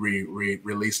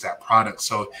released that product.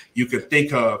 So you could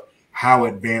think of how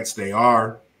advanced they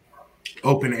are.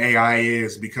 OpenAI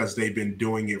is, because they've been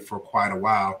doing it for quite a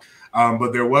while.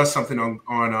 But there was something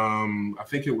on I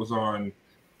think it was on,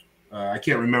 I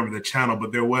can't remember the channel,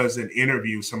 but there was an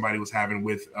interview somebody was having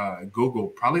with Google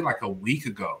probably like a week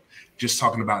ago, just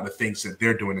talking about the things that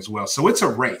they're doing as well. So it's a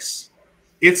race.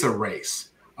 It's a race.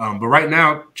 But right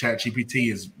now, ChatGPT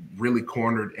has really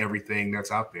cornered everything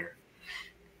that's out there.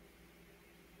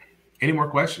 Any more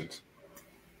questions?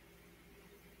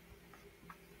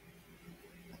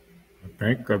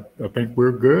 I think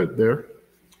we're good there.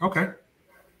 Okay.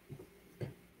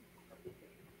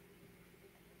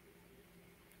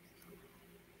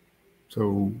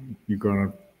 So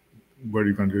what are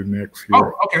you gonna do next here?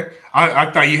 Oh, okay.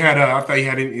 I thought you had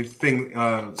anything,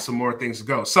 some more things to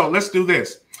go. So let's do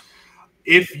this.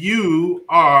 If you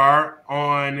are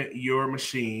on your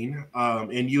machine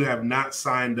and you have not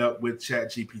signed up with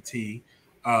ChatGPT,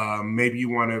 maybe you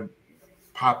want to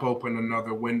pop open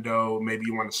another window. Maybe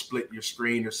you want to split your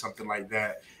screen or something like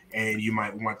that, and you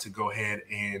might want to go ahead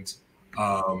and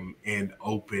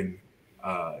open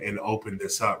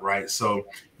this up, right? So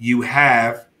you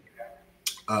have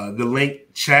the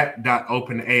link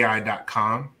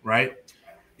chat.openai.com, right?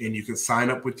 And you can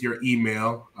sign up with your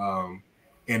email,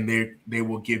 and they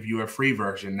will give you a free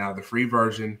version. Now, the free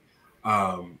version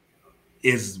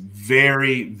is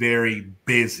very, very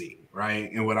busy,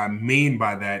 right? And what I mean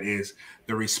by that is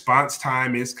the response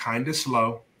time is kind of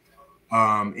slow.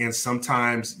 And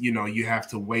sometimes, you have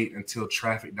to wait until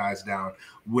traffic dies down.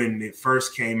 When it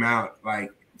first came out,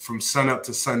 like from sun up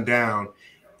to sundown,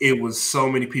 it was so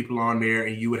many people on there,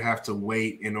 and you would have to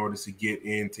wait in order to get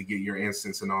your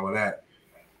instance and all of that.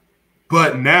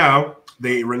 But now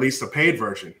they released a paid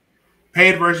version.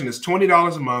 Paid version is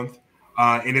 $20 a month,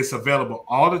 and it's available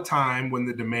all the time when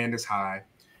the demand is high.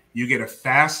 You get a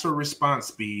faster response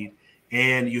speed,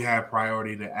 and you have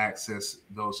priority to access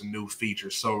those new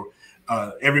features. So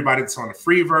everybody that's on the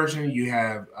free version, you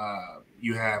have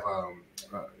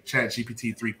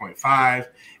ChatGPT 3.5.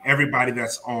 Everybody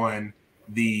that's on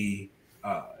the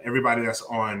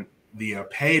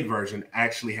paid version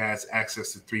actually has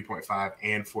access to 3.5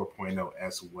 and 4.0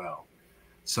 as well.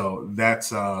 So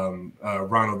that's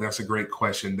Ronald, that's a great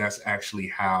question. That's actually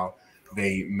how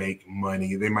they make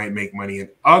money. They might make money in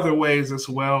other ways as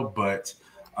well, but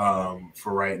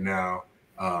for right now,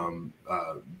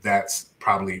 that's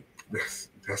probably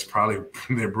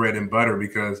their bread and butter,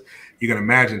 because you can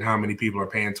imagine how many people are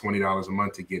paying $20 a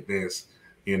month to get this.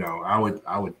 I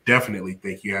would definitely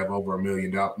think you have over a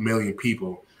million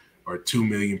people or 2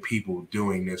 million people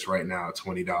doing this right now at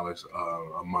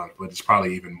 $20 a month, but it's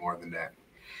probably even more than that.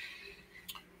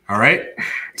 All right.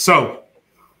 So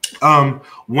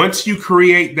once you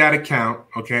create that account,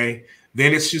 okay,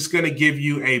 then it's just going to give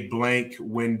you a blank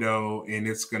window, and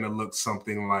it's going to look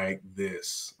something like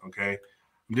this. Okay.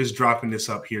 I'm just dropping this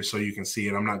up here so you can see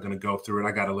it. I'm not going to go through it.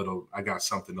 I got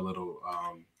something a little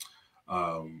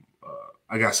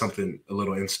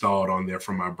installed on there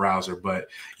from my browser, but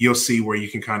you'll see where you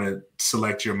can kind of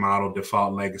select your model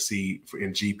default legacy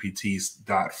in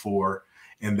GPT-4.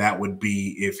 And that would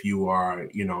be if you are,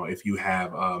 if you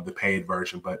have the paid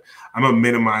version. But I'm gonna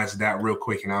minimize that real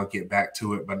quick, and I'll get back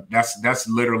to it. But that's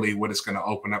literally what it's gonna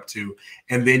open up to,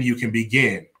 and then you can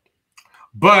begin.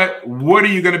 But what are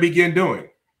you gonna begin doing?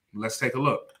 Let's take a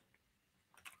look.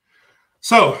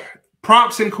 So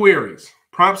prompts and queries.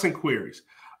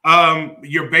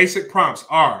 Your basic prompts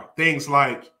are things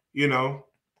like,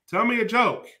 tell me a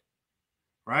joke,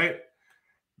 right?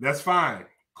 That's fine.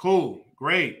 Cool.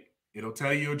 Great. It'll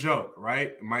tell you a joke,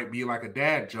 right? It might be like a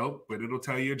dad joke, but it'll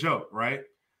tell you a joke, right?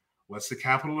 What's the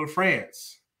capital of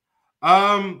France?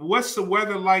 What's the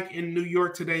weather like in New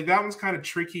York today? That one's kind of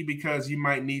tricky because you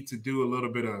might need to do a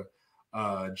little bit of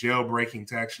jailbreaking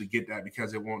to actually get that,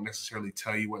 because it won't necessarily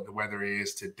tell you what the weather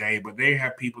is today, but they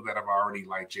have people that have already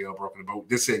like jailbroken, but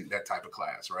this isn't that type of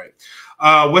class, right?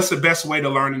 What's the best way to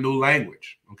learn a new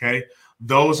language? Okay.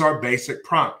 Those are basic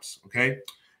prompts. Okay.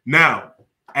 Now,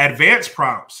 advanced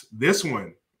prompts. This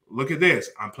one, look at this.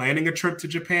 I'm planning a trip to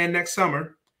Japan next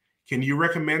summer. Can you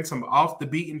recommend some off the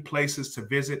beaten places to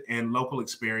visit and local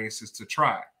experiences to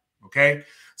try? Okay.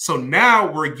 So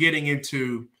now we're getting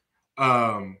into,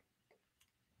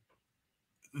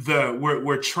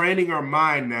 we're training our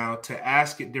mind now to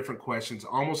ask it different questions,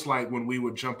 almost like when we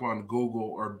would jump on Google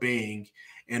or Bing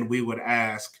and we would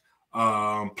ask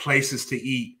places to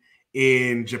eat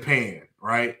in Japan,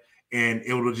 right? And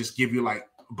it will just give you like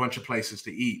a bunch of places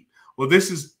to eat. Well, this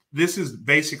is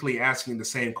basically asking the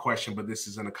same question, but this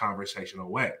is in a conversational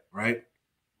way, right?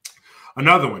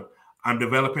 Another one, I'm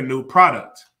developing a new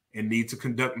product and need to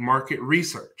conduct market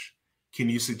research. Can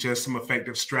you suggest some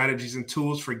effective strategies and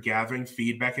tools for gathering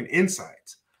feedback and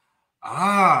insights?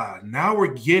 Now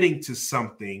we're getting to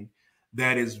something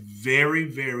that is very,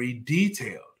 very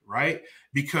detailed, right?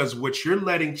 Because what you're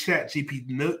letting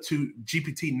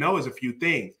GPT know is a few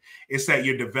things. It's that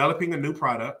you're developing a new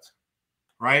product,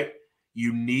 right?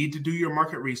 You need to do your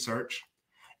market research.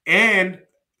 And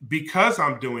because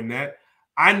I'm doing that,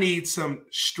 I need some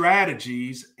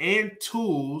strategies and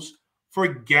tools for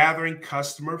gathering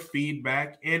customer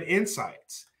feedback and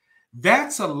insights.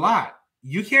 That's a lot.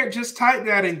 You can't just type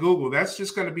that in Google. That's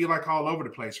just going to be like all over the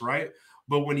place, right?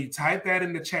 But when you type that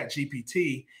into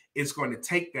ChatGPT, it's going to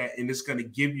take that and it's going to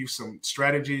give you some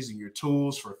strategies and your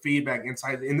tools for feedback,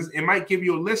 insights, and it might give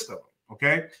you a list of them,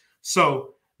 okay?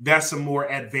 So that's a more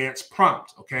advanced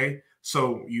prompt, okay?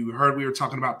 So you heard we were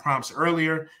talking about prompts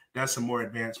earlier. That's a more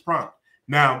advanced prompt.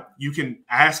 Now, you can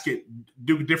ask it,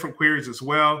 do different queries as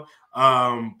well.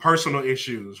 Personal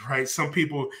issues, right? Some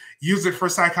people use it for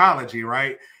psychology,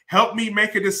 right? Help me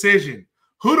make a decision.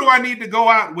 Who do I need to go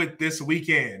out with this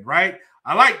weekend, right?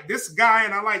 I like this guy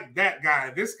and I like that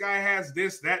guy. This guy has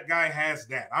this, that guy has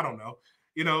that. I don't know.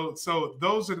 You know, so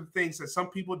those are the things that some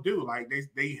people do. Like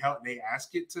they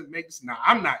ask it to make. Now,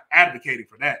 I'm not advocating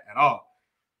for that at all,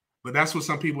 but that's what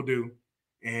some people do.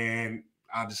 And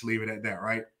I'll just leave it at that,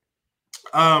 right?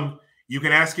 You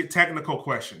can ask it technical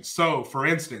questions. So for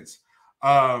instance,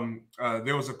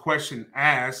 there was a question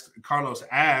asked, Carlos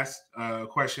asked a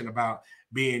question about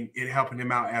helping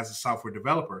him out as a software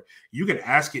developer. You can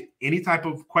ask it any type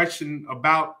of question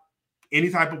about any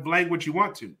type of language you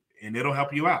want to, and it'll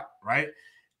help you out, right?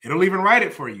 It'll even write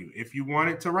it for you if you want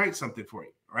it to write something for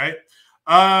you, right?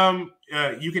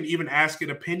 You can even ask it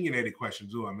opinionated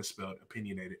questions. Oh, I misspelled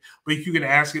opinionated. But you can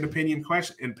ask it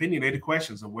opinionated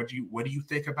questions of what do you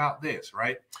think about this,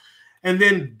 right? And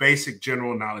then basic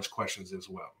general knowledge questions as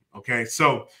well. Okay,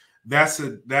 so these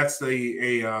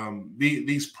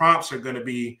prompts are going to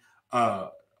be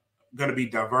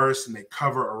diverse, and they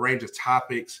cover a range of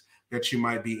topics that you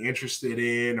might be interested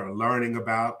in or learning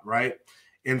about, right?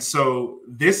 And so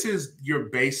this is your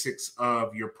basics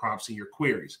of your prompts and your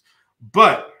queries.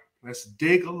 But let's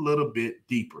dig a little bit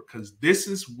deeper, because this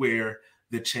is where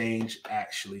the change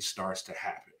actually starts to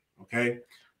happen, okay?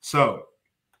 So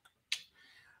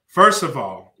first of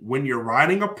all, when you're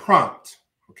writing a prompt,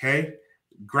 okay,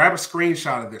 grab a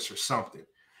screenshot of this or something.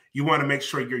 You want to make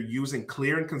sure you're using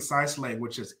clear and concise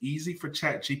language that's easy for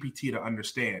ChatGPT to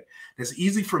understand. That's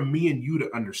easy for me and you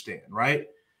to understand, right?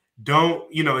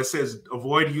 It says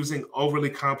avoid using overly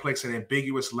complex and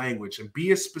ambiguous language and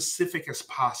be as specific as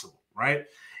possible, right?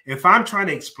 If I'm trying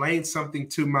to explain something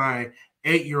to my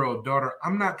 8-year-old daughter,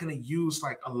 I'm not going to use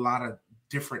like a lot of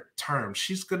different terms.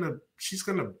 She's gonna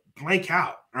blank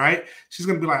out, right? She's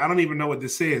gonna be like, I don't even know what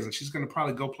this is, and she's gonna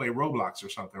probably go play Roblox or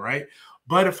something, right?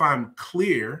 But if I'm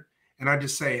clear and I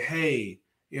just say, hey,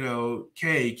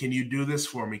 Kay, can you do this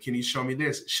for me? Can you show me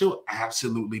this? She'll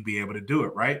absolutely be able to do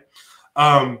it, right?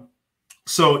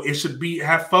 So it should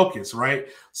have focus, right?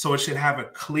 So it should have a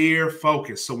clear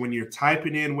focus. So when you're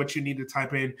typing in what you need to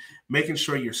type in, making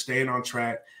sure you're staying on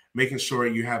track, making sure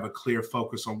you have a clear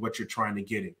focus on what you're trying to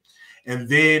get in. And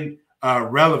then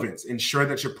relevance, ensure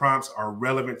that your prompts are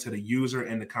relevant to the user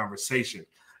and the conversation.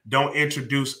 Don't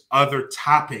introduce other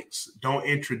topics. Don't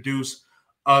introduce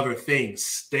other things.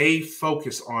 Stay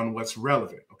focused on what's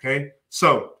relevant, okay?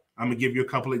 So I'm gonna give you a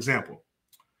couple examples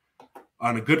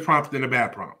on a good prompt and a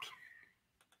bad prompt.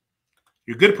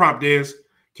 Your good prompt is,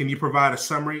 can you provide a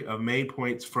summary of main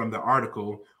points from the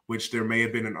article, which there may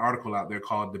have been an article out there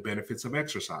called The Benefits of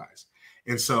Exercise.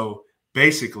 And so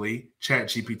basically,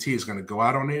 ChatGPT is going to go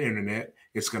out on the internet.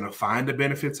 It's going to find the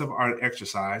benefits of our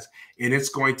exercise, and it's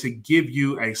going to give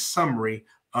you a summary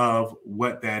of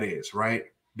what that is, right?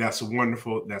 That's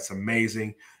wonderful. That's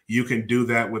amazing. You can do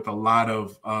that with a lot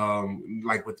of,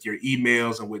 like with your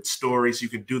emails and with stories. You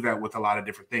can do that with a lot of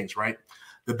different things, right?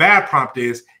 The bad prompt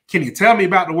is, can you tell me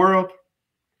about the world?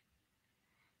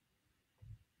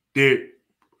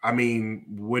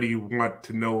 What do you want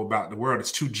to know about the world?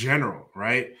 It's too general,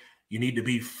 right? You need to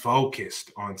be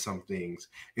focused on some things.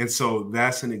 And so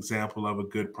that's an example of a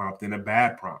good prompt and a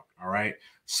bad prompt, all right?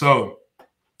 So,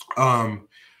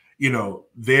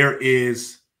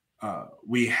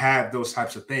 we have those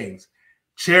types of things.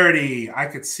 Charity, I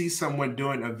could see someone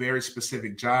doing a very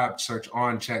specific job search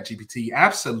on ChatGPT.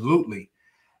 Absolutely.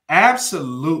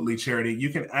 Absolutely, Charity. You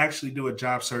can actually do a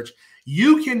job search.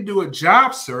 You can do a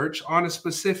job search on a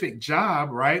specific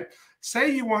job, right?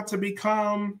 Say you want to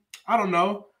become, I don't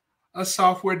know, a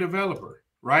software developer,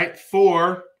 right?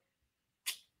 For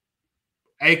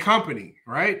a company,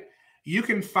 right? You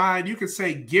can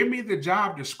say, give me the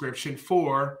job description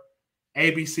for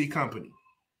ABC company.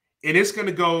 And it's going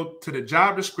to go to the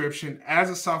job description as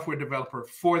a software developer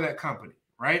for that company,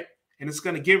 right? And it's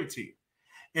going to give it to you.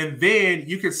 And then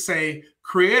you could say,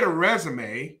 create a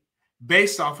resume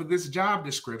based off of this job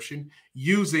description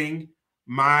using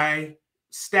my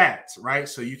stats, right?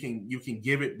 So you can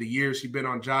give it the years you've been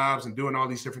on jobs and doing all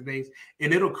these different things,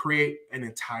 and it'll create an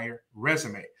entire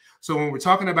resume. So when we're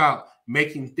talking about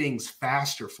making things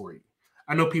faster for you,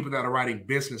 I know people that are writing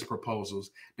business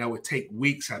proposals that would take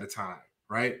weeks at a time,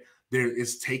 right?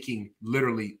 It's taking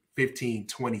literally 15,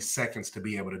 20 seconds to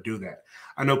be able to do that.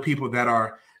 I know people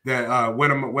that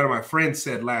one of my friends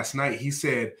said last night, he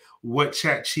said, what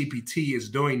ChatGPT is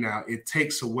doing now, it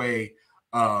takes away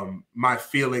my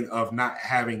feeling of not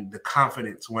having the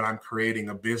confidence when I'm creating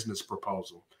a business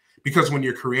proposal. Because when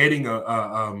you're creating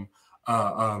a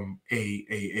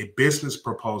business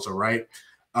proposal, right?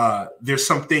 There's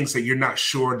some things that you're not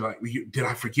sure, like, did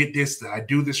I forget this? Did I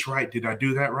do this right? Did I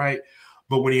do that right?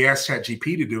 But when you ask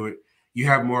ChatGPT to do it, you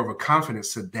have more of a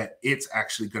confidence that it's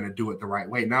actually going to do it the right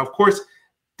way. Now, of course,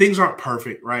 things aren't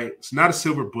perfect, right? It's not a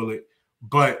silver bullet,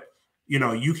 but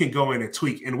you can go in and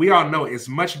tweak. And we all know it's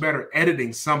much better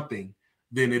editing something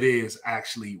than it is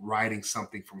actually writing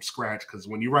something from scratch. Because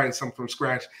when you're writing something from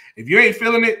scratch, if you ain't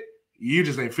feeling it, you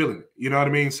just ain't feeling it. You know what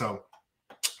I mean? So,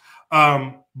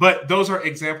 but those are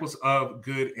examples of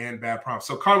good and bad prompts.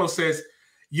 So Carlos says,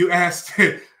 you asked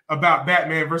about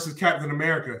Batman versus Captain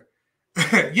America.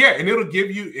 Yeah, and it'll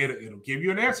give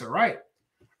you an answer, right?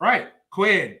 Right.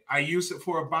 Quinn, I use it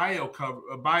for a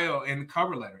bio and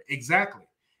cover letter. Exactly.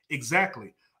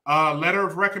 Letter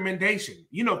of recommendation.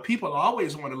 People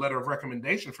always want a letter of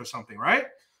recommendation for something, right?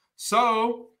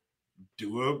 So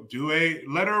do a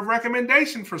letter of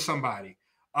recommendation for somebody.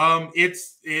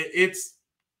 It's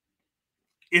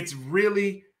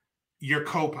really your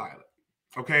co-pilot.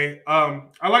 Okay.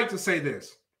 I like to say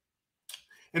this,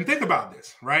 and think about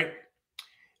this, right?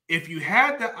 If you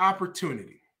had the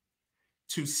opportunity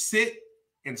to sit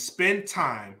and spend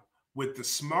time with the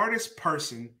smartest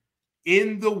person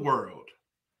in the world,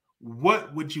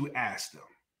 what would you ask them?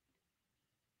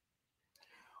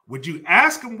 Would you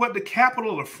ask them what the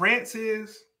capital of France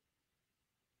is?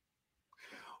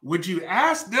 Would you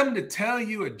ask them to tell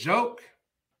you a joke?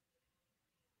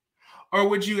 Or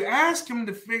would you ask them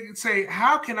to say,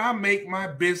 how can I make my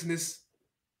business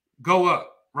go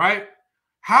up, right?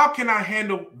 How can I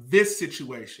handle this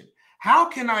situation? How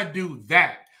can I do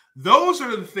that? Those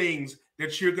are the things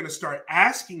that you're going to start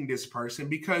asking this person,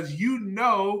 because you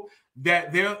know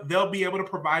that they'll be able to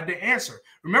provide the answer.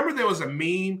 Remember, there was a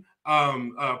meme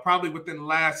probably within the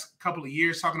last couple of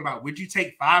years talking about, would you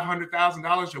take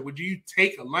 $500,000 or would you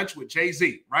take a lunch with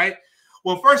Jay-Z, right?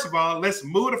 Well, first of all, let's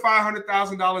move the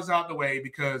 $500,000 out the way,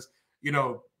 because,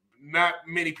 not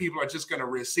many people are just going to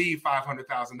receive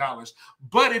 $500,000.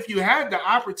 But if you had the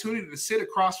opportunity to sit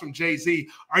across from Jay-Z,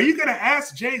 are you going to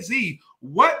ask Jay-Z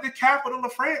what the capital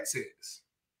of France is?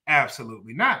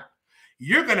 Absolutely not.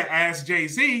 You're going to ask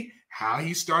Jay-Z how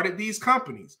he started these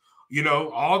companies,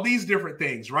 all these different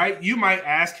things, right? You might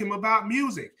ask him about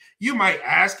music. You might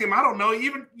ask him, I don't know,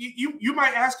 even you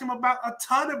might ask him about a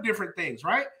ton of different things,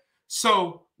 right?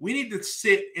 So we need to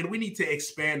sit and we need to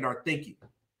expand our thinking.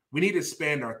 We need to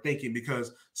expand our thinking,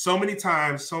 because so many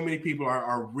times, so many people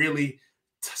are really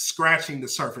scratching the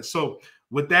surface. So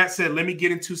with that said, let me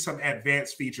get into some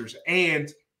advanced features.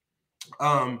 And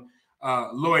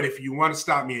Lloyd, if you want to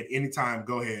stop me at any time,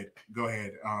 go ahead.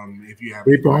 If you have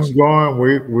keep on going.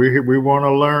 We want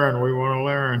to learn. We want to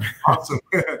learn. Awesome.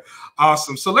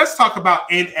 Awesome. So let's talk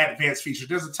about an advanced feature.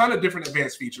 There's a ton of different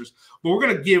advanced features, but I'm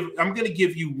going to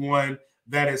give you one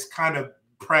that is kind of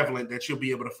prevalent that you'll be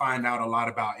able to find out a lot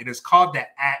about. It is called the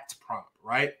ACT prompt,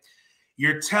 right?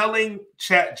 You're telling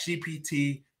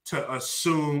ChatGPT to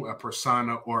assume a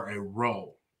persona or a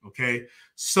role, okay?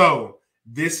 So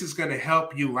this is going to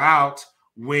help you out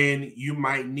when you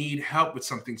might need help with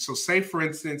something. So say, for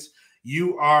instance,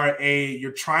 you're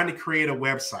trying to create a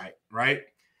website, right?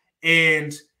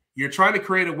 And you're trying to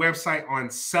create a website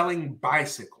on selling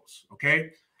bicycles,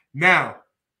 okay? Now,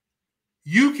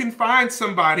 you can find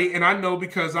somebody, and I know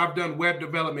because I've done web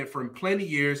development for plenty of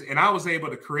years, and I was able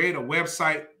to create a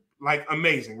website like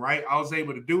amazing, right? I was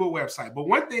able to do a website. But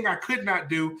one thing I could not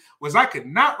do was I could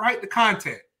not write the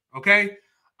content, okay?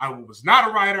 I was not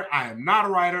a writer. I am not a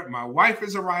writer. My wife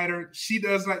is a writer. She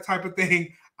does that type of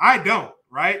thing. I don't,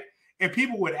 right? And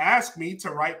people would ask me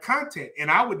to write content, and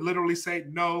I would literally say,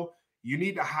 no, you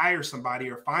need to hire somebody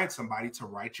or find somebody to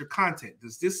write your content.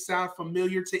 Does this sound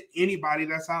familiar to anybody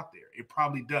that's out there? It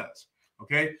probably does.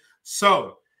 Okay.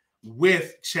 So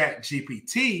with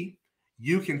ChatGPT,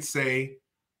 you can say,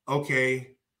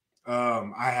 okay,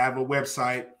 I have a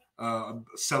website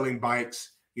selling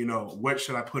bikes. You know, what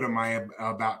should I put on my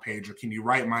about page? Or can you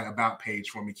write my about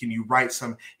page for me? Can you write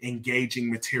some engaging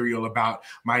material about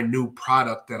my new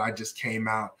product that I just came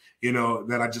out, you know,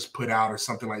 that I just put out or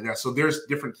something like that? So there's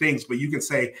different things, but you can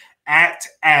say act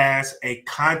as a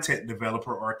content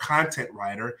developer or a content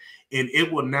writer, and it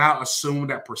will now assume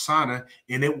that persona,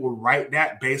 and it will write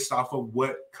that based off of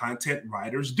what content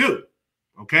writers do.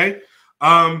 Okay.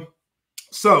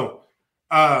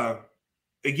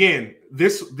 Again,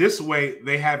 this way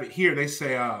they have it here. They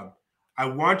say, I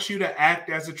want you to act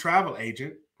as a travel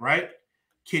agent, right?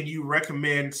 Can you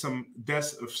recommend some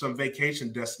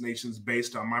vacation destinations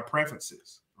based on my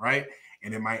preferences, right?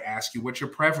 And it might ask you what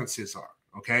your preferences are,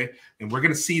 okay? And we're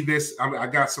going to see this. I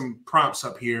got some prompts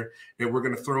up here that we're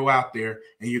going to throw out there,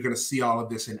 and you're going to see all of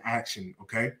this in action,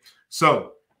 okay?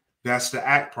 So that's the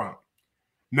act prompt.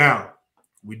 Now,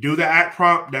 we do the act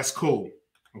prompt. That's cool,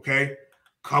 okay?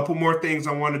 Couple more things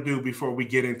I want to do before we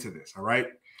get into this, all right?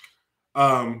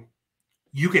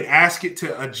 You can ask it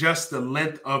to adjust the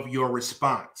length of your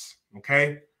response,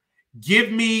 okay?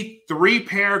 Give me 3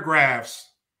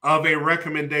 paragraphs of a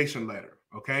recommendation letter,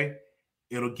 okay?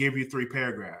 It'll give you 3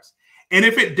 paragraphs. And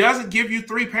if it doesn't give you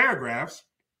 3 paragraphs,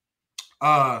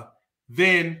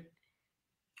 then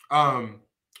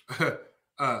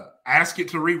ask it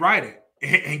to rewrite it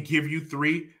and give you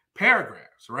 3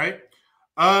 paragraphs, right?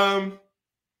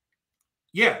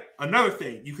 Yeah, another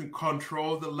thing, you can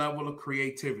control the level of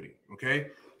creativity, okay?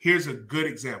 Here's a good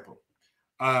example.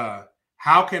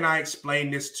 How can I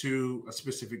explain this to a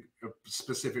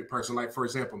specific person? Like, for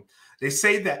example, they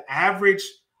say the average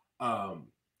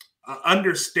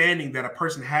understanding that a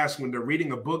person has when they're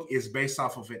reading a book is based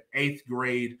off of an 8th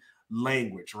grade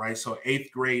language, right? So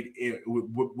 8th grade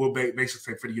will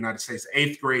basically, for the United States,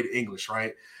 8th grade English,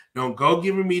 right? Don't go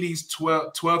giving me these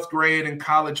 12th grade and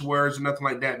college words or nothing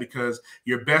like that, because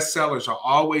your bestsellers are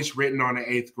always written on an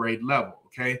 8th grade level,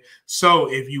 okay? So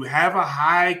if you have a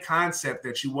high concept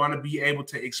that you want to be able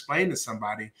to explain to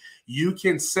somebody, you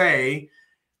can say,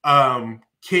 can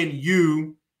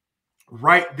you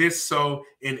write this so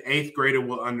an 8th grader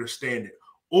will understand it?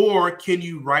 Or can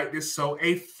you write this so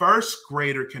a 1st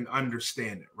grader can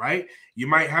understand it, right? You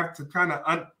might have to kind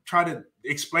of try to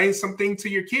explain something to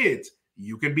your kids.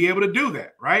 You can be able to do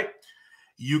that, right?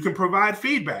 You can provide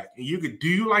feedback, and you could, do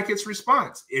you like its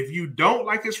response? If you don't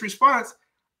like its response,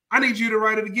 I need you to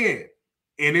write it again,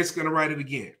 and it's going to write it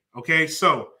again. Okay.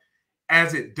 So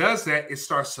as it does that, it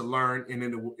starts to learn, and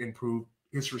then it will improve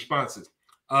its responses.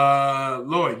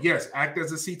 Lloyd, yes, act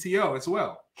as a CTO as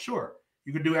well. Sure.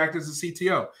 You could do act as a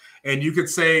CTO, and you could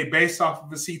say, based off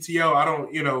of the CTO, I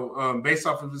don't, you know, based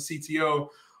off of the CTO,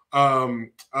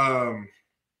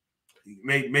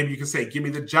 maybe you can say, give me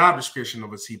the job description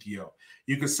of a CTO.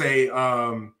 You could say,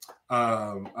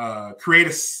 create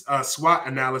a SWOT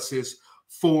analysis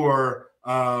for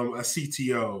a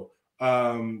CTO.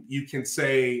 You can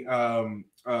say,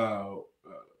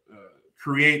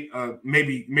 create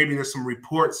maybe there's some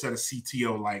reports that a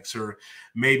CTO likes, or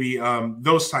maybe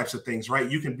those types of things, right?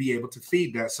 You can be able to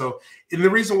feed that. So, and the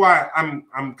reason why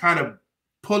I'm kind of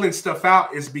pulling stuff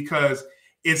out is because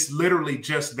it's literally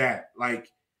just that.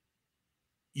 Like,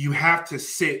 you have to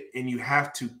sit and you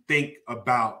have to think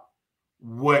about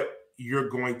what you're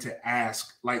going to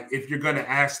ask. Like, if you're going to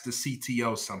ask the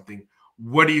CTO something,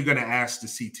 what are you going to ask the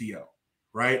CTO,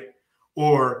 right?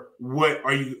 Or what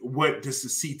does the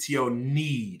CTO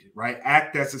need, right?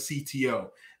 Act as a CTO,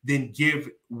 then give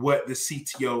what the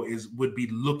CTO would be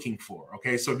looking for.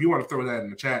 Okay, so if you want to throw that in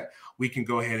the chat, we can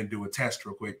go ahead and do a test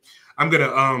real quick. I'm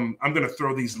gonna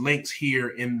throw these links here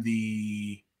in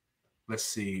the. Let's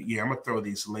see. Yeah, I'm gonna throw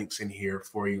these links in here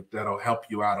for you that'll help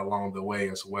you out along the way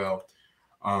as well.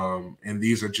 And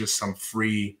these are just some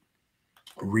free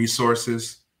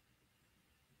resources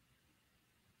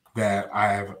that I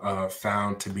have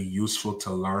found to be useful to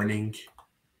learning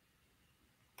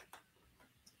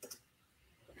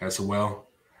as well.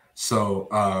 So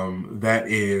that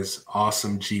is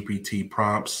Awesome GPT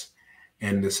Prompts.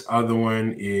 And this other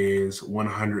one is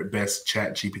 100 Best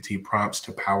Chat GPT Prompts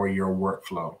to Power Your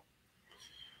Workflow.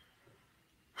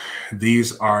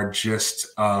 These are just,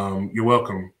 you're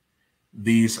welcome.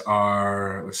 These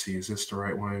are, let's see, is this the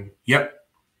right one? Yep.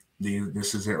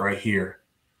 This is it right here.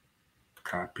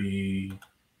 Copy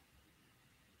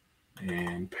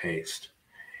and paste.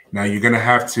 Now you're going to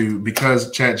have to,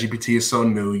 because ChatGPT is so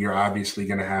new, you're obviously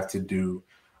going to have to do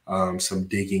some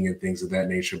digging and things of that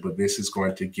nature, but this is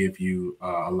going to give you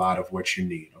a lot of what you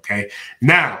need. Okay.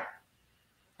 Now,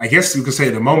 I guess you could say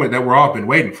the moment that we're all been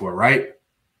waiting for, right?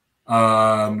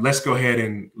 Let's go ahead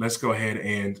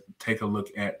and take a look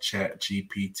at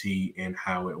ChatGPT and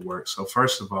how it works. So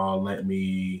first of all, let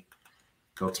me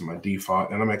go to my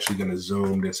default, and I'm actually going to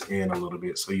zoom this in a little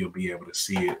bit so you'll be able to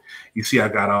see it. You see, I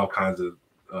got all kinds of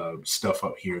stuff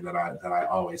up here that I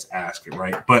always ask it,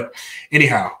 right? But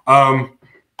anyhow,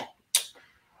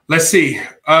 let's see.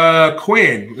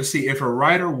 Quinn, let's see. If a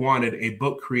writer wanted a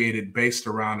book created based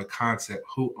around a concept,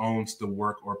 who owns the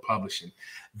work or publishing?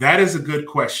 That is a good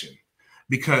question,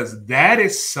 because that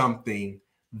is something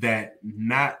that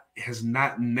has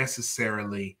not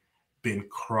necessarily been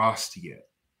crossed yet,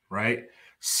 right?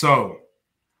 So,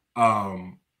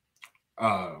 and,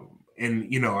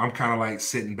 you know, I'm kind of like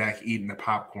sitting back eating the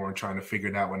popcorn trying to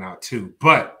figure that one out too.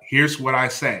 But here's what I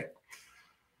say.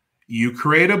 You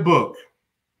create a book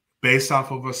based off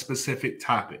of a specific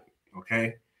topic,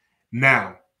 okay?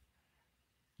 Now,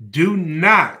 do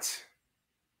not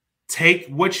take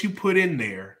what you put in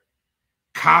there,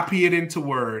 copy it into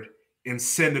Word, and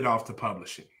send it off to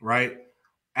publishing, right?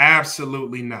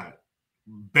 Absolutely not.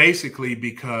 Basically,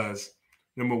 because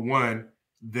number one,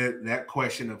 that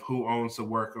question of who owns the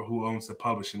work or who owns the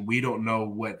publishing, we don't know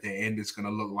what the end is going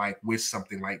to look like with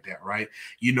something like that, right?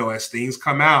 You know, as things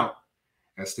come out,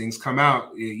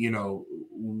 you know,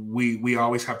 we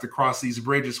always have to cross these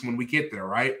bridges when we get there,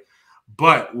 right?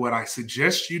 But what I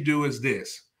suggest you do is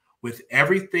this: with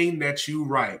everything that you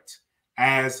write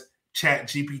as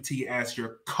ChatGPT as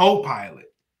your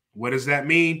co-pilot. What does that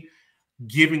mean?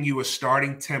 Giving you a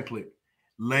starting template,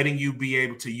 letting you be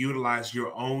able to utilize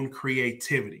your own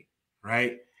creativity,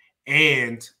 right?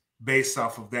 And based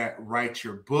off of that, write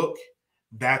your book.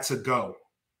 That's a go,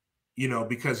 you know,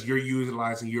 because you're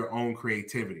utilizing your own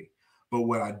creativity. But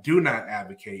what I do not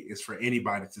advocate is for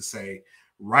anybody to say,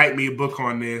 write me a book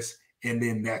on this, and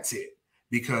then that's it,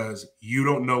 because you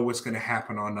don't know what's going to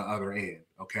happen on the other end,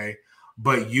 okay?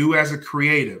 But you as a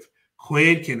creative,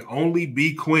 Quinn can only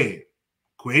be Quinn.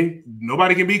 Quinn,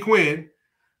 nobody can be Quinn.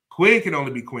 Quinn can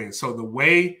only be Quinn. So the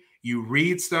way you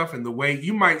read stuff and the way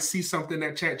you might see something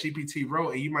that ChatGPT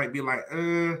wrote, and you might be like,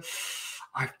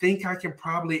 I think I can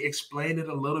probably explain it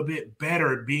a little bit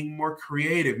better, being more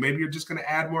creative. Maybe you're just going to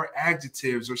add more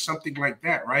adjectives or something like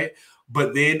that, right?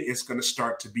 But then it's going to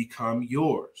start to become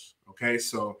yours, okay?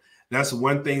 So that's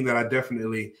one thing that I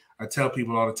tell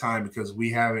people all the time, because we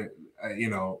haven't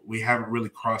really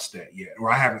crossed that yet,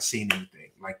 or I haven't seen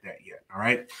anything like that yet, all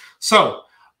right? So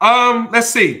let's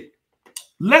see.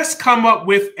 Let's come up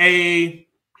with a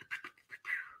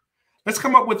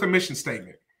mission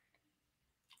statement.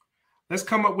 Let's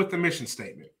come up with the mission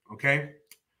statement, okay?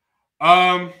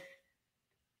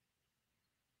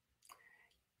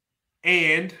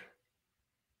 And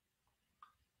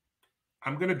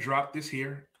I'm going to drop this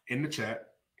here in the chat.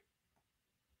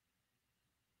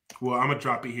 Well, I'm going to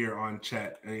drop it here in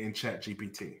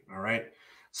ChatGPT, all right?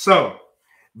 So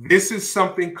this is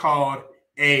something called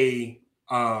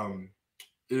one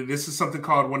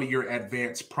of your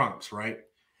advanced prompts, right?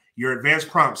 Your advanced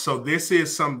prompt. So this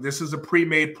is a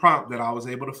pre-made prompt that I was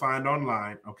able to find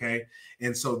online, okay?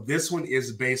 And so this one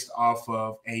is based off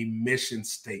of a mission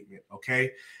statement,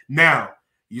 okay? Now,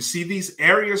 you see these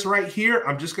areas right here?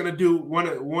 I'm just going to do one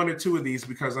or two of these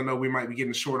because I know we might be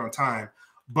getting short on time.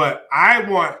 But I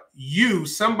want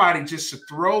somebody just to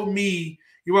throw me.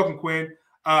 You're welcome, Quinn.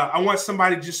 I want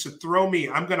somebody just to throw me.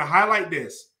 I'm going to highlight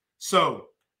this. So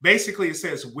basically it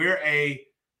says we're a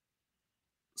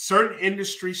certain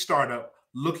industry startup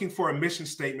looking for a mission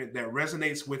statement that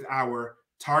resonates with our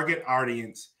target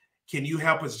audience. Can you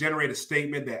help us generate a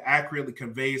statement that accurately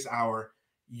conveys our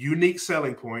unique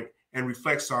selling point and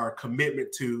reflects our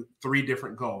commitment to 3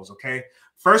 different goals? Okay.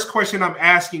 First question I'm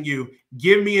asking you,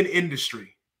 give me an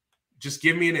industry. Just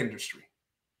give me an industry.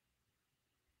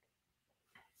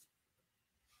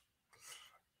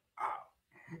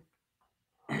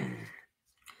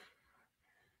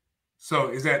 So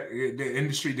is that the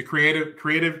industry, the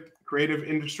creative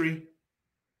industry?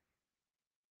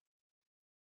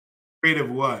 Creative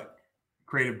what?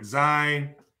 Creative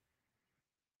design?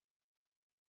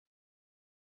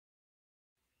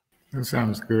 That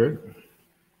sounds good.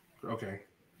 Okay.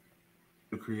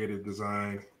 The creative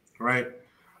design, right?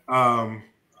 We are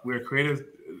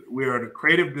the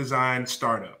creative design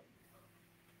startup.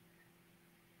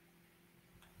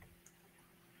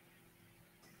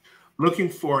 Looking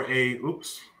for a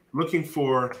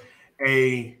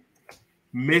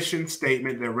mission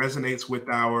statement that resonates with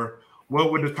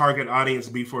what would the target audience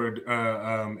be for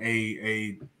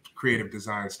a creative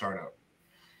design startup?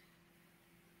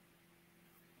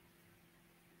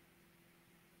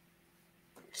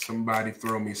 Somebody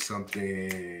throw me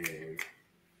something.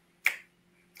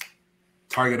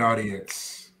 Target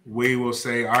audience. We will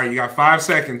say, all right, you got 5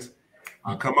 seconds.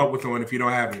 I'll come up with one if you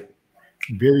don't have it.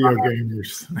 Video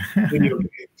gamers. Video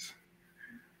games.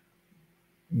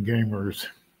 Gamers.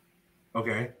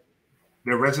 Okay.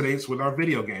 That resonates with our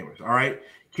video gamers. All right.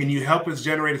 Can you help us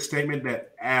generate a statement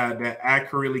that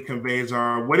accurately conveys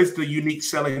what is the unique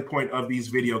selling point of these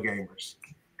video gamers?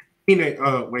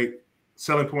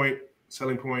 Selling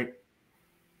point.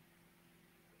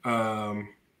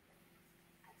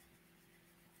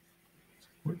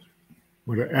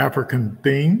 With an African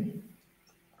theme.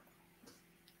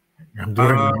 I'm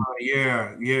doing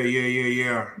yeah.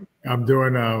 I'm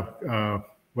doing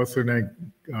what's her name?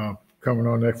 Coming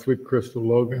on next week, Crystal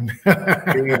Logan.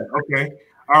 Yeah, okay.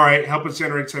 All right. Help us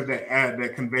generate something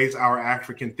that conveys our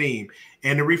African theme.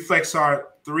 And it reflects our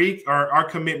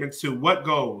commitments to what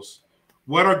goals.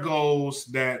 What are goals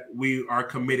that we are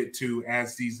committed to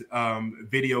as these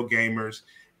video gamers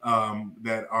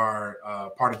that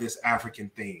are part of this African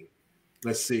theme?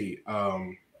 Let's see.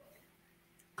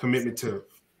 Commitment to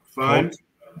fun. Okay.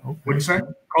 What do you say?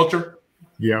 Culture?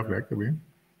 Yeah, that could be.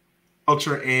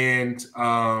 Culture and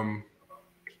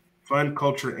fun,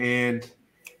 culture, and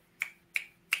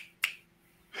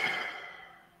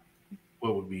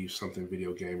what would be something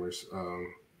video gamers?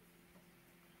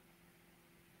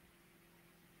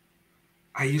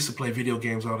 I used to play video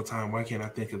games all the time. Why can't I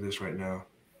think of this right now?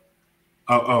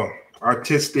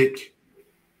 Artistic.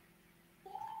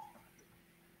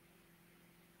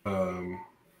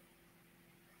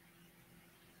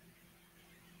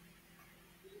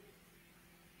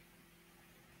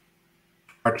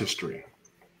 Artistry.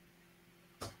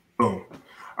 Boom.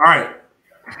 All right.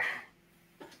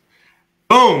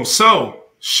 Boom. So,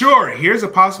 sure, here's a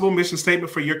possible mission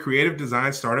statement for your creative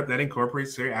design startup that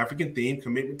incorporates their African theme,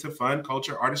 commitment to fun,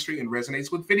 culture, artistry, and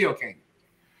resonates with video gaming.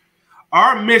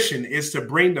 Our mission is to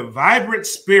bring the vibrant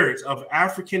spirits of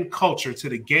African culture to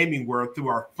the gaming world through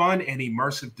our fun and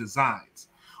immersive designs.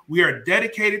 We are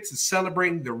dedicated to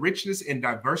celebrating the richness and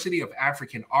diversity of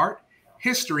African art,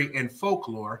 history, and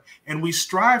folklore, and we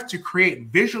strive to create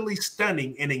visually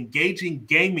stunning and engaging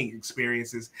gaming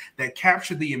experiences that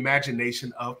capture the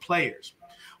imagination of players.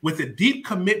 With a deep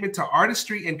commitment to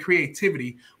artistry and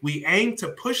creativity, we aim to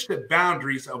push the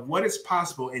boundaries of what is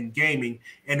possible in gaming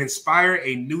and inspire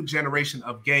a new generation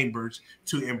of gamers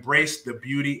to embrace the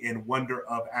beauty and wonder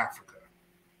of Africa.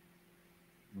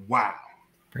 Wow.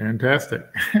 Fantastic.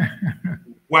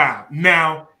 Wow.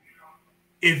 Now,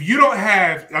 if you don't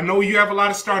have, I know you have a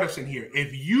lot of startups in here.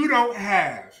 If you don't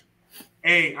have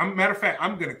matter of fact,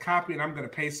 I'm going to copy and I'm going to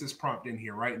paste this prompt in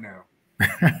here right now.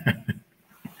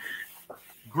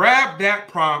 Grab that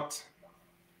prompt.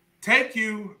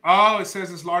 It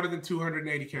says it's larger than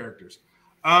 280 characters.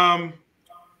 I'm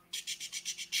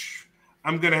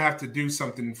going to have to do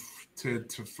something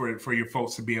for your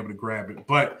folks to be able to grab it.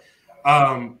 But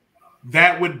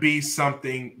that would be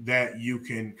something that you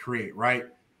can create, right?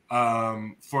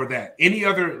 For that. Any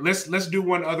other, let's do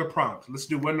one other prompt. Let's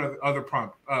do one other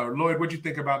prompt. Lloyd, what'd you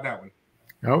think about that one?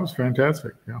 That was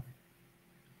fantastic. Yeah.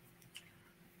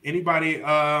 Anybody,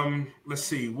 let's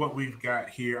see what we've got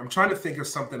here. I'm trying to think of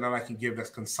something that I can give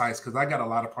that's concise because I got a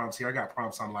lot of prompts here. I got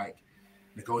prompts on like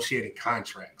negotiating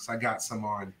contracts. I got some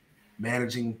on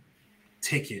managing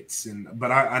tickets,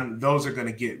 but those are going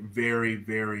to get very,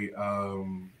 very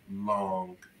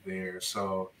long there.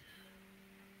 So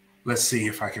let's see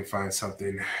if I can find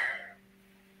something.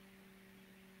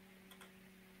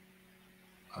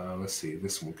 Let's see.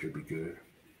 This one could be good.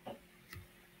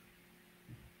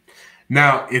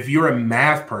 Now, if you're a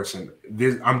math person,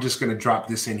 I'm just going to drop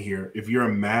this in here. If you're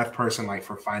a math person, like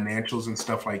for financials and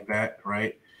stuff like that,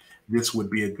 right? This would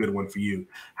be a good one for you.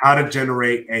 How to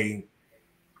generate a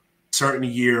certain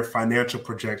year financial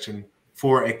projection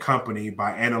for a company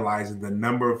by analyzing the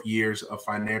number of years of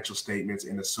financial statements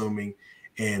and assuming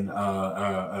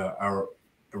our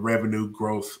revenue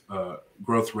growth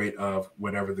rate of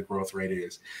whatever the growth rate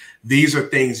is. These are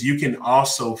things you can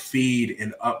also feed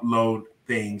and upload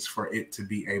things for it to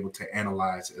be able to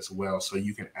analyze as well. So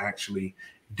you can actually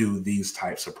do these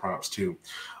types of prompts too.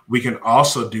 We can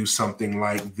also do something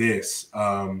like this.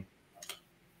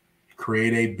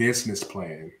 Create a business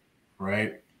plan,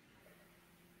 right?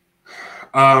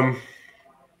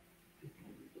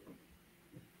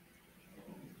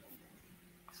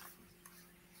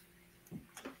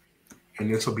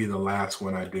 And this will be the last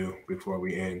one I do before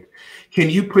we end.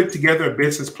 Can you put together a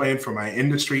business plan for my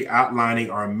industry outlining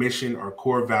our mission, our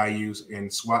core values,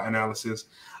 and SWOT analysis?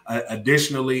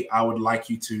 Additionally, I would like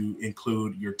you to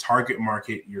include your target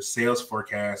market, your sales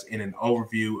forecast, and an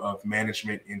overview of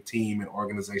management and team and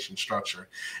organization structure.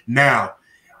 Now,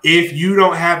 if you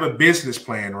don't have a business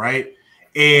plan, right,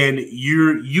 and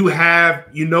you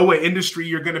know what industry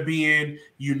you're going to be in,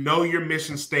 you know your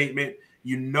mission statement,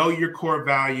 you know your core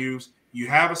values, you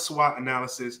have a SWOT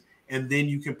analysis, and then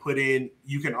you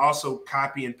can also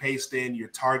copy and paste in your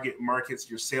target markets,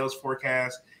 your sales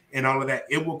forecast, and all of that.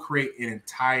 It will create an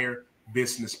entire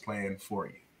business plan for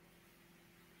you.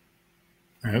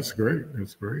 That's great.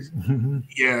 That's great.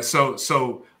 Yeah.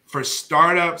 So for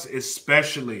startups,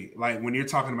 especially, like when you're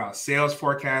talking about sales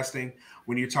forecasting,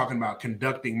 when you're talking about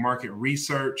conducting market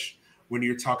research, when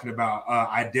you're talking about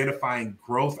identifying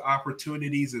growth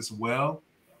opportunities as well,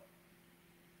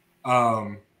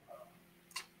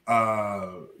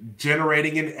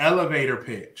 generating an elevator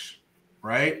pitch,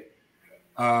 right?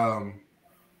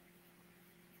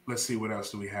 Let's see, what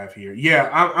else do we have here? Yeah,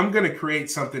 I'm going to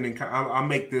create something, and I'll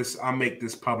make this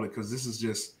public, because this is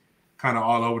just kind of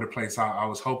all over the place. I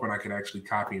was hoping I could actually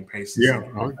copy and paste this. Yeah,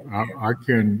 I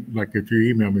can, like, if you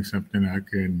email me something, I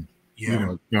can,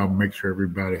 make sure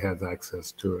everybody has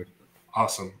access to it.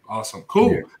 Awesome.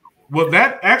 Cool. Yeah. Well,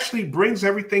 that actually brings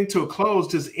everything to a close.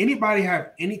 Does anybody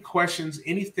have any questions,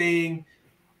 anything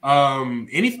you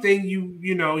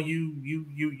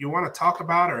want to talk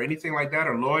about, or anything like that?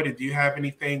 Or Lloyd, do you have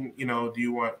anything,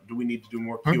 do we need to do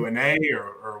more Q&A,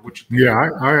 or what you think? Yeah,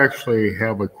 I actually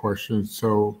have a question.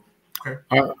 So okay.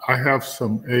 I have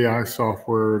some AI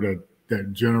software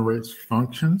that generates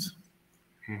functions.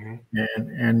 Mm-hmm.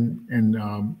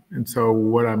 And so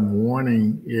what I'm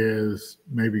wanting is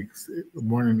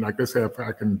like I said, if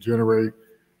I can generate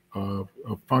a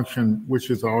function, which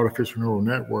is an artificial neural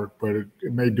network, but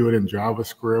it may do it in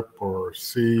JavaScript or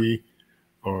C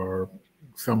or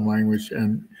some language.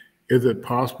 And is it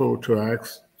possible to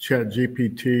ask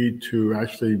ChatGPT to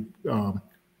actually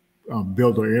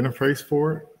build an interface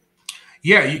for it?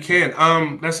 Yeah, you can.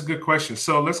 That's a good question.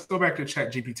 So let's go back to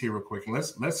ChatGPT real quick, and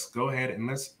let's go ahead and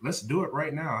let's do it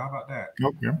right now. How about that?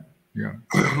 Okay. Yeah.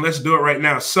 Let's do it right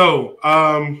now. So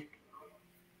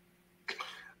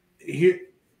here,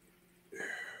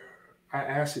 I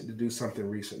asked it to do something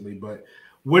recently, but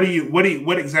what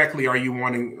exactly are you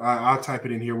wanting? I'll type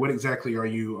it in here. What exactly are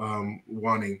you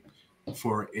wanting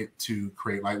for it to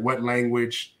create? Like what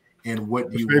language, and what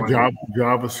do you want?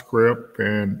 JavaScript,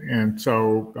 and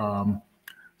so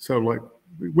so like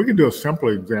we can do a simple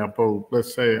example.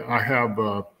 Let's say I have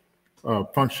a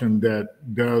function that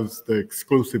does the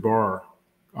exclusive OR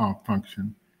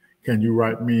function. Can you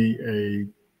write me a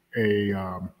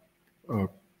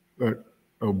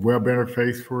web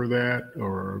interface for that,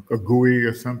 or a GUI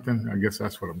or something? I guess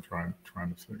that's what I'm trying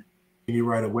to say. Can you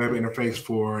write a web interface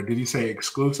for, did you say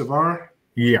exclusive R?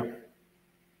 Yeah.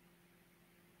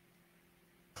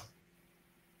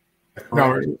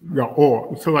 No,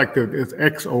 or so like it's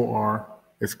XOR,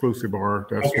 exclusive R.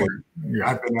 That's okay. Yeah.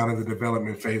 I've been out of the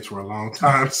development phase for a long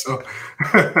time, so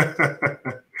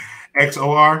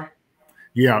XOR.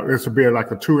 Yeah, this would be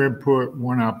like a 2 input,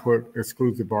 1 output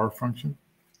exclusive R function.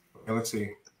 Okay, let's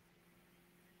see.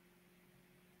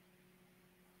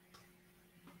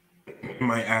 You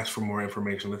might ask for more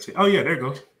information. Let's see. Oh yeah, there it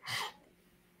goes.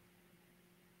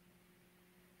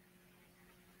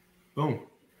 Boom.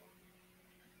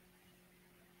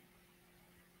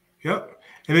 Yep.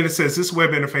 And then it says this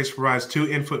web interface provides 2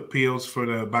 input fields for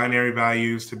the binary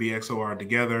values to be XOR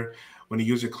together. When the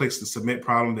user clicks the submit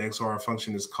problem, the XOR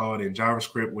function is called in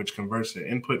JavaScript, which converts the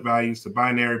input values to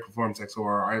binary, performs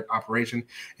XOR operation,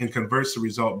 and converts the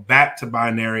result back to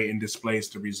binary and displays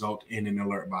the result in an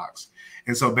alert box.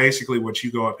 And so basically what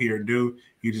you go up here and do,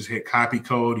 you just hit copy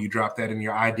code, you drop that in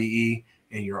your IDE,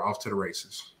 and you're off to the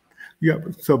races. Yeah,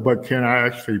 but can I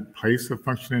actually place a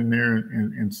function in there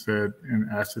and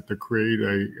ask it to create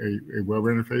a web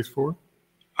interface for it?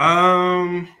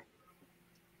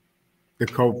 The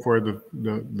code for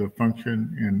the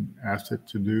function, and ask it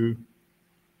to do.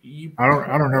 I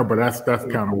don't know, but that's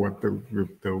kind of what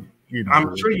the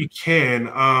I'm sure you can.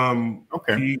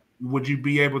 Okay. Would you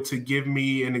be able to give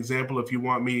me an example if you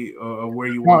want me where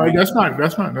you want? No,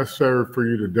 that's not necessary for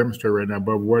you to demonstrate right now.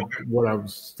 But what I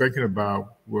was thinking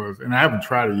about was, and I haven't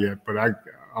tried it yet, but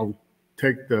I'll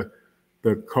take the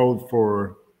code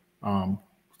for.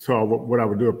 So what I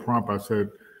would do a prompt. I said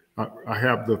I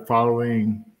have the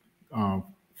following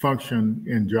function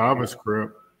in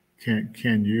JavaScript.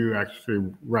 Can you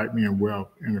actually write me a web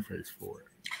interface for it?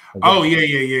 Oh yeah.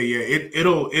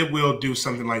 It will do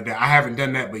something like that. I haven't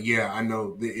done that, but yeah, I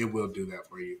know it will do that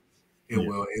for you. It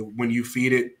will. When you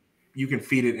feed it, you can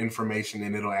feed it information,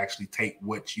 and it'll actually take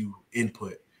what you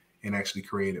input and actually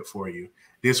create it for you.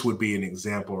 This would be an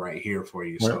example right here for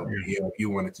you. So yeah, if you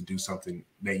wanted to do something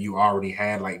that you already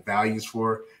had like values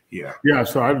for, yeah. Yeah,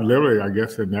 so I literally, I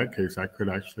guess in that case, I could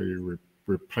actually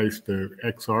replace the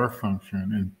XR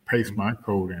function and paste my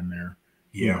code in there.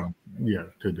 Yeah.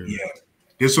 To do it.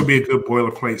 This will be a good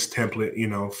boilerplate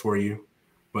template, for you.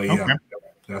 But yeah,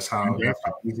 that's how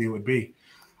easy it would be.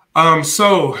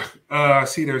 So I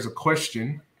see there's a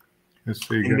question. Let's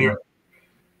see.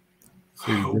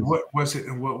 What was it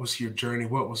and what was your journey?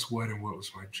 What was what and what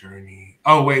was my journey?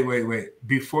 Oh, wait.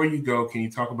 Before you go, can you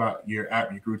talk about your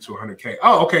app you grew to 100K?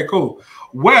 Oh, okay, cool.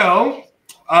 Well,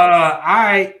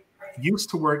 I used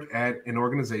to work at an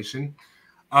organization,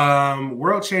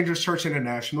 World Changers Church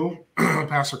International,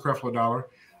 Pastor Creflo Dollar.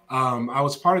 I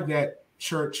was part of that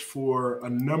church for a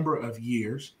number of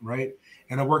years, right?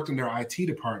 And I worked in their IT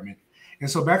department. And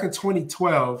so back in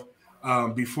 2012,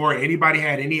 before anybody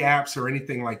had any apps or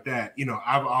anything like that,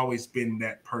 I've always been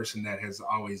that person that has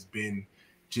always been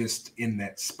just in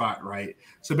that spot, right?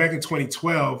 So back in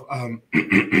 2012,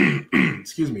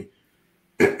 excuse me.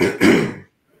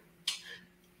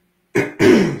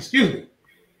 Excuse me.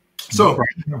 So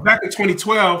back in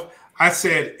 2012, I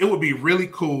said it would be really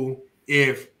cool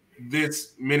if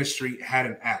this ministry had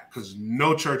an app, because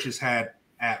no churches had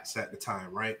apps at the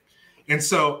time, right? And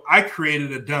so I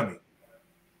created a dummy.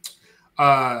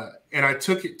 And I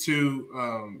took it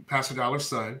to Pastor Dollar's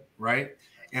son, right?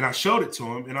 And I showed it to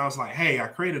him, and I was like, hey, I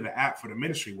created an app for the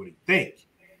ministry. What do you think?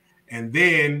 And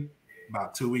then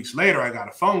about 2 weeks later, I got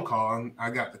a phone call, and I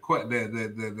got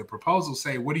the proposal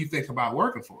saying, what do you think about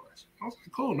working for us? I was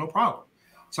like, cool, no problem.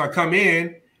 So I come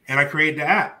in, and I create the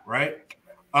app, right?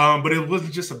 But it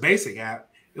wasn't just a basic app.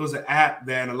 It was an app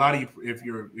that a lot of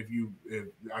you, if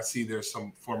I see there's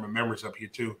some former members up here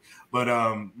too, but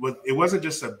it wasn't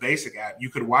just a basic app. You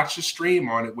could watch the stream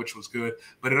on it, which was good,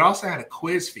 but it also had a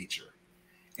quiz feature.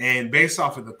 And based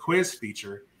off of the quiz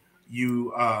feature,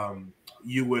 you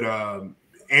would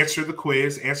answer the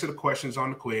quiz, answer the questions on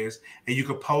the quiz, and you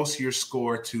could post your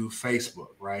score to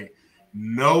Facebook, right?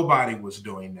 Nobody was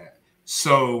doing that.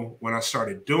 So when I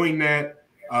started doing that,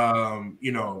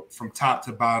 from top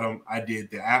to bottom, I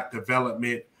did the app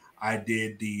development, I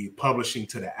did the publishing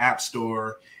to the app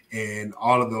store, and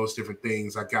all of those different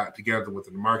things. I got together with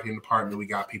the marketing department. We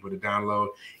got people to download,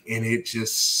 and it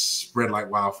just spread like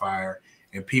wildfire.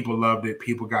 And people loved it.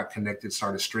 People got connected,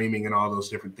 started streaming and all those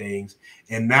different things.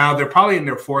 And now they're probably in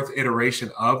their 4th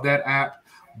iteration of that app.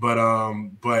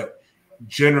 But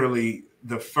generally,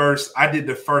 I did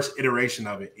the first iteration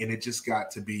of it, and it just got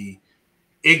to be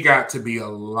a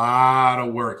lot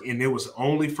of work, and it was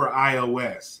only for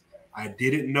iOS. I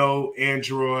didn't know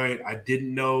Android. I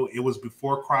didn't know it was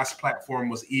before cross-platform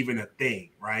was even a thing,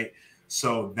 right?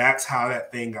 So that's how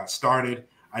that thing got started.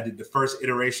 I did the first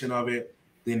iteration of it.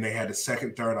 Then they had the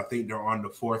second, third. I think they're on the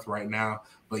 4th right now.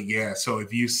 But yeah, so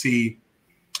if you see,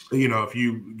 if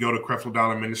you go to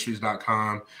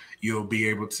creflodollarministries.com, you'll be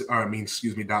able to,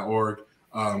 .org.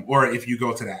 Or if you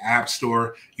go to the App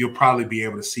Store, you'll probably be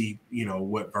able to see,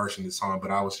 what version it's on.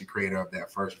 But I was the creator of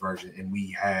that first version, and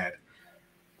we had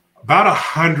about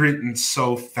 100 and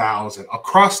so thousand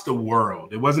across the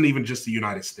world. It wasn't even just the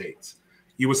United States.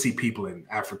 You would see people in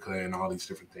Africa and all these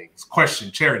different things.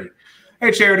 Question, Charity.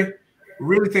 Hey, Charity.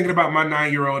 Really thinking about my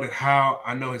 9-year-old and how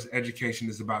I know his education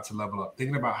is about to level up.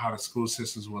 Thinking about how the school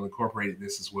systems will incorporate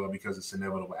this as well, because it's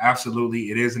inevitable. Absolutely,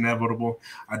 it is inevitable.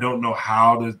 I don't know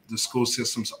how the school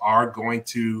systems are going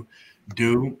to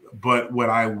do, but what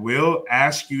I will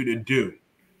ask you to do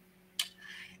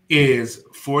is,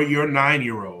 for your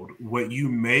 9-year-old, what you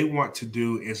may want to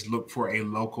do is look for a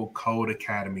local code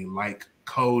academy like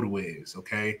CodeWiz,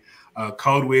 okay?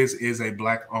 CodeWiz is a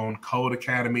Black-owned code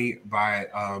academy by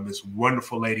this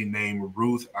wonderful lady named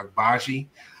Ruth Agbaji.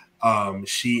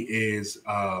 She is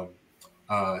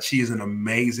an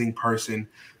amazing person.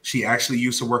 She actually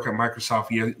used to work at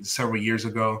Microsoft several years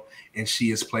ago, and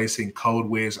she is placing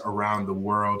CodeWiz around the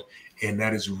world, and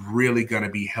that is really going to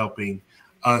be helping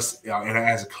us and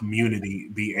as a community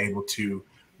be able to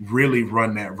really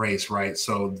run that race, right?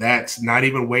 So that's not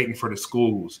even waiting for the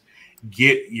schools.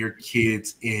 Get your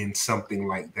kids in something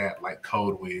like that, like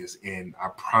CodeWiz, and I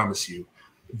promise you,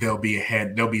 they'll be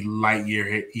ahead. They'll be light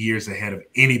years ahead of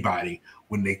anybody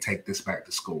when they take this back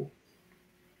to school.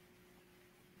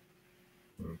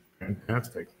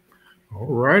 Fantastic. All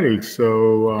righty.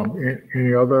 So,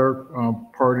 any other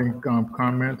parting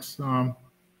comments,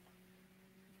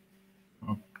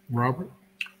 Robert?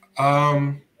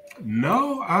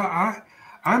 No,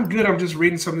 I'm good. I'm just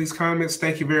reading some of these comments.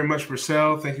 Thank you very much,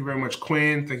 Marcel. Thank you very much,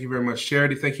 Quinn. Thank you very much,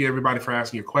 Charity. Thank you, everybody, for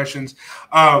asking your questions.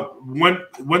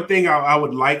 One thing I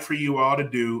would like for you all to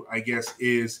do, I guess,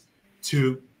 is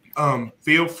to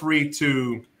feel free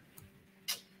to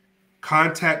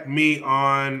contact me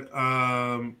on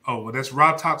well, that's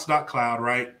robtalks.cloud,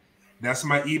 right? That's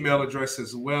my email address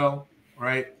as well,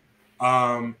 right?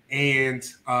 RJ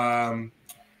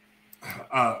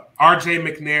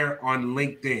McNair on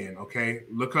LinkedIn. Okay,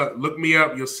 look me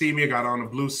up. You'll see me. I got on a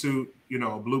blue suit, you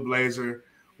know, a blue blazer,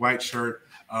 white shirt.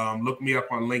 Look me up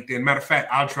on LinkedIn. Matter of fact,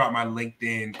 I'll drop my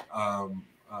LinkedIn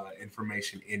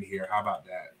information in here. How about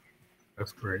that?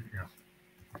 That's great. Yeah.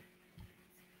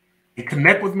 And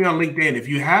connect with me on LinkedIn if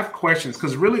you have questions.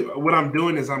 Because really, what I'm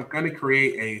doing is I'm going to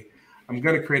create a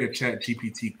Chat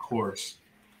GPT course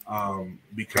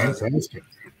because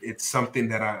it's something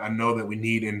that I know that we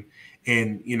need,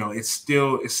 and you know, it's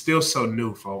still so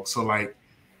new, folks. So like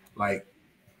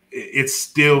it's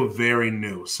still very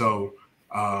new. So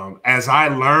as I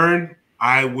learn,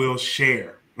 I will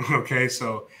share. Okay,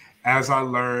 so as I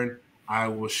learn, I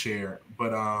will share.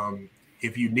 But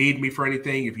if you need me for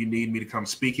anything, if you need me to come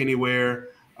speak anywhere,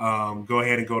 go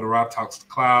ahead and go to Rob Talks to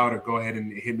Cloud, or go ahead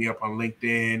and hit me up on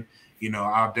LinkedIn. You know,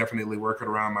 I'll definitely work it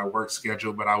around my work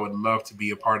schedule, but I would love to be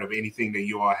a part of anything that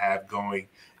you all have going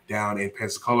down in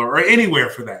Pensacola, or anywhere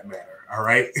for that matter. All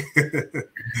right.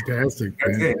 Fantastic.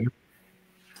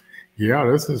 Yeah,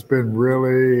 this has been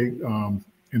really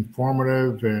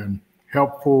informative and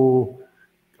helpful.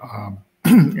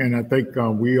 And I think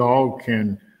we all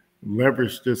can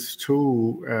leverage this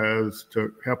tool as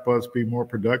to help us be more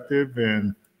productive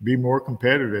and be more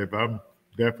competitive. I'm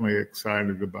definitely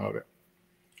excited about it.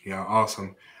 Yeah,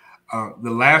 awesome. The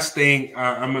last thing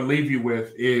I'm going to leave you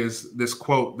with is this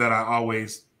quote that I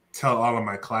always tell all of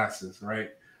my classes, right?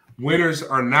 Winners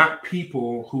are not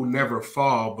people who never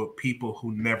fall, but people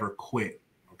who never quit,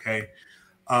 okay?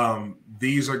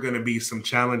 These are going to be some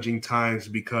challenging times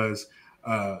because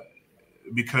you're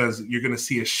going to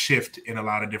see a shift in a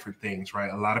lot of different things,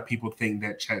 right? A lot of people think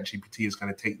that ChatGPT is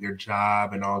going to take their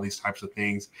job and all these types of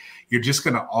things. You're just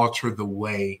going to alter the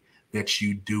way that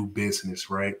you do business,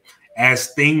 right?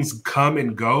 As things come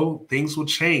and go, things will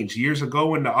change. Years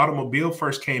ago, when the automobile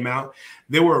first came out,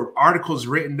 there were articles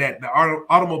written that the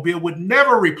automobile would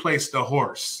never replace the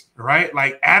horse, right?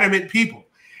 Like adamant people.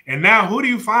 And now, who do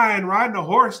you find riding a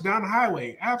horse down the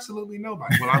highway? Absolutely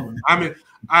nobody. Well,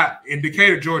 in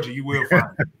Decatur, Georgia, you will find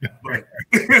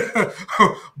it.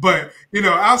 But you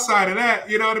know, outside of that,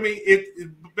 you know what I mean? It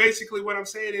basically, what I'm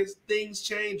saying is things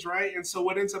change, right? And so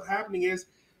what ends up happening is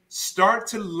start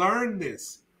to learn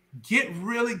this. Get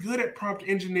really good at prompt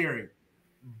engineering.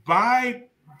 Buy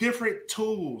different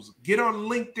tools. Get on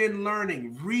LinkedIn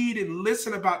Learning. Read and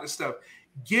listen about this stuff.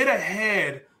 Get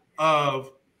ahead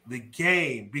of the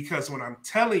game, because when I'm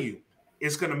telling you,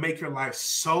 it's going to make your life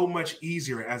so much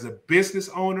easier as a business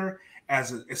owner,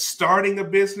 as starting a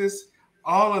business,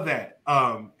 all of that,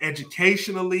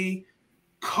 educationally,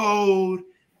 code,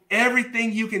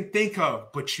 everything you can think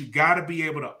of. But you got to be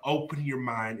able to open your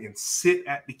mind and sit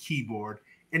at the keyboard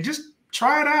and just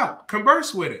try it out.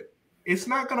 Converse with it. It's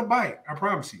not going to bite. I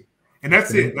promise you. And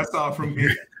that's it. That's all from me.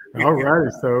 All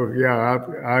right. So, yeah,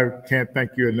 I can't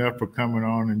thank you enough for coming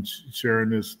on and sharing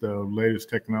this, the latest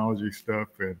technology stuff.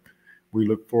 And we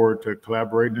look forward to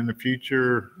collaborating in the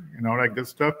future and all that good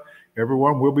stuff.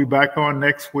 Everyone, we'll be back on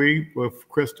next week with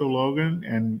Crystal Logan,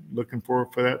 and looking forward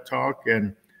for that talk.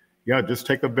 And yeah, just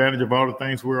take advantage of all the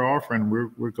things we're offering.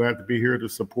 We're glad to be here to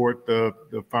support the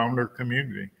founder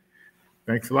community.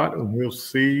 Thanks a lot, and we'll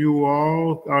see you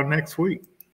all next week.